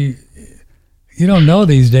 you don't know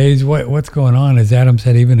these days what's going on. As Adam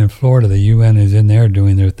said, even in Florida, the UN is in there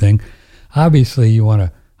doing their thing. Obviously, you want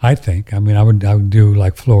to. I think. I mean, I would do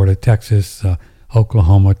like Florida, Texas.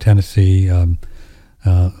 Oklahoma, Tennessee,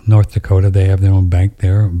 North Dakota. They have their own bank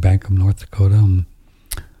there, Bank of North Dakota.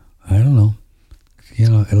 I don't know.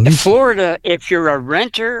 At least Florida, if you're a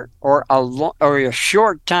renter or a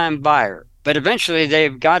short-time buyer, but eventually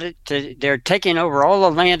they've got it they're taking over all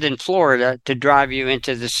the land in Florida to drive you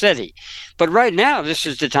into the city. But right now, this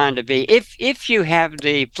is the time to be. If you have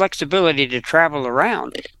the flexibility to travel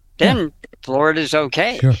around, then Florida's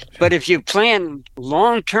okay. Sure. But if you plan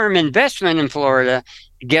long-term investment in Florida,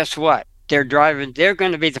 guess what? They're going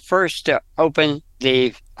to be the first to open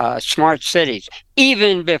the smart cities,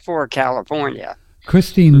 even before California.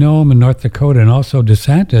 Kristi Noem in North Dakota and also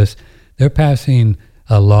DeSantis, they're passing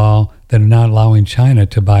a law that are not allowing China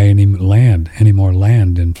to buy any more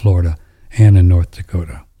land in Florida and in North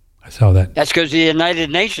Dakota. I saw that. That's because the United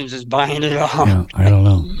Nations is buying it all. Yeah, I don't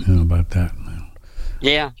know about that.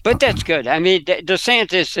 Yeah, but that's good. I mean,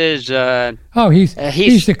 DeSantis is...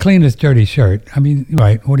 he's the cleanest dirty shirt. I mean,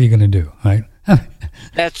 right, what are you going to do, right?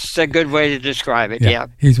 That's a good way to describe it, yeah.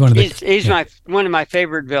 He's one of the... He's one of my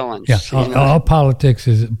favorite villains. Yeah, all politics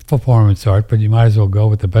is performance art, but you might as well go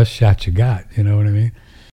with the best shot you got, you know what I mean?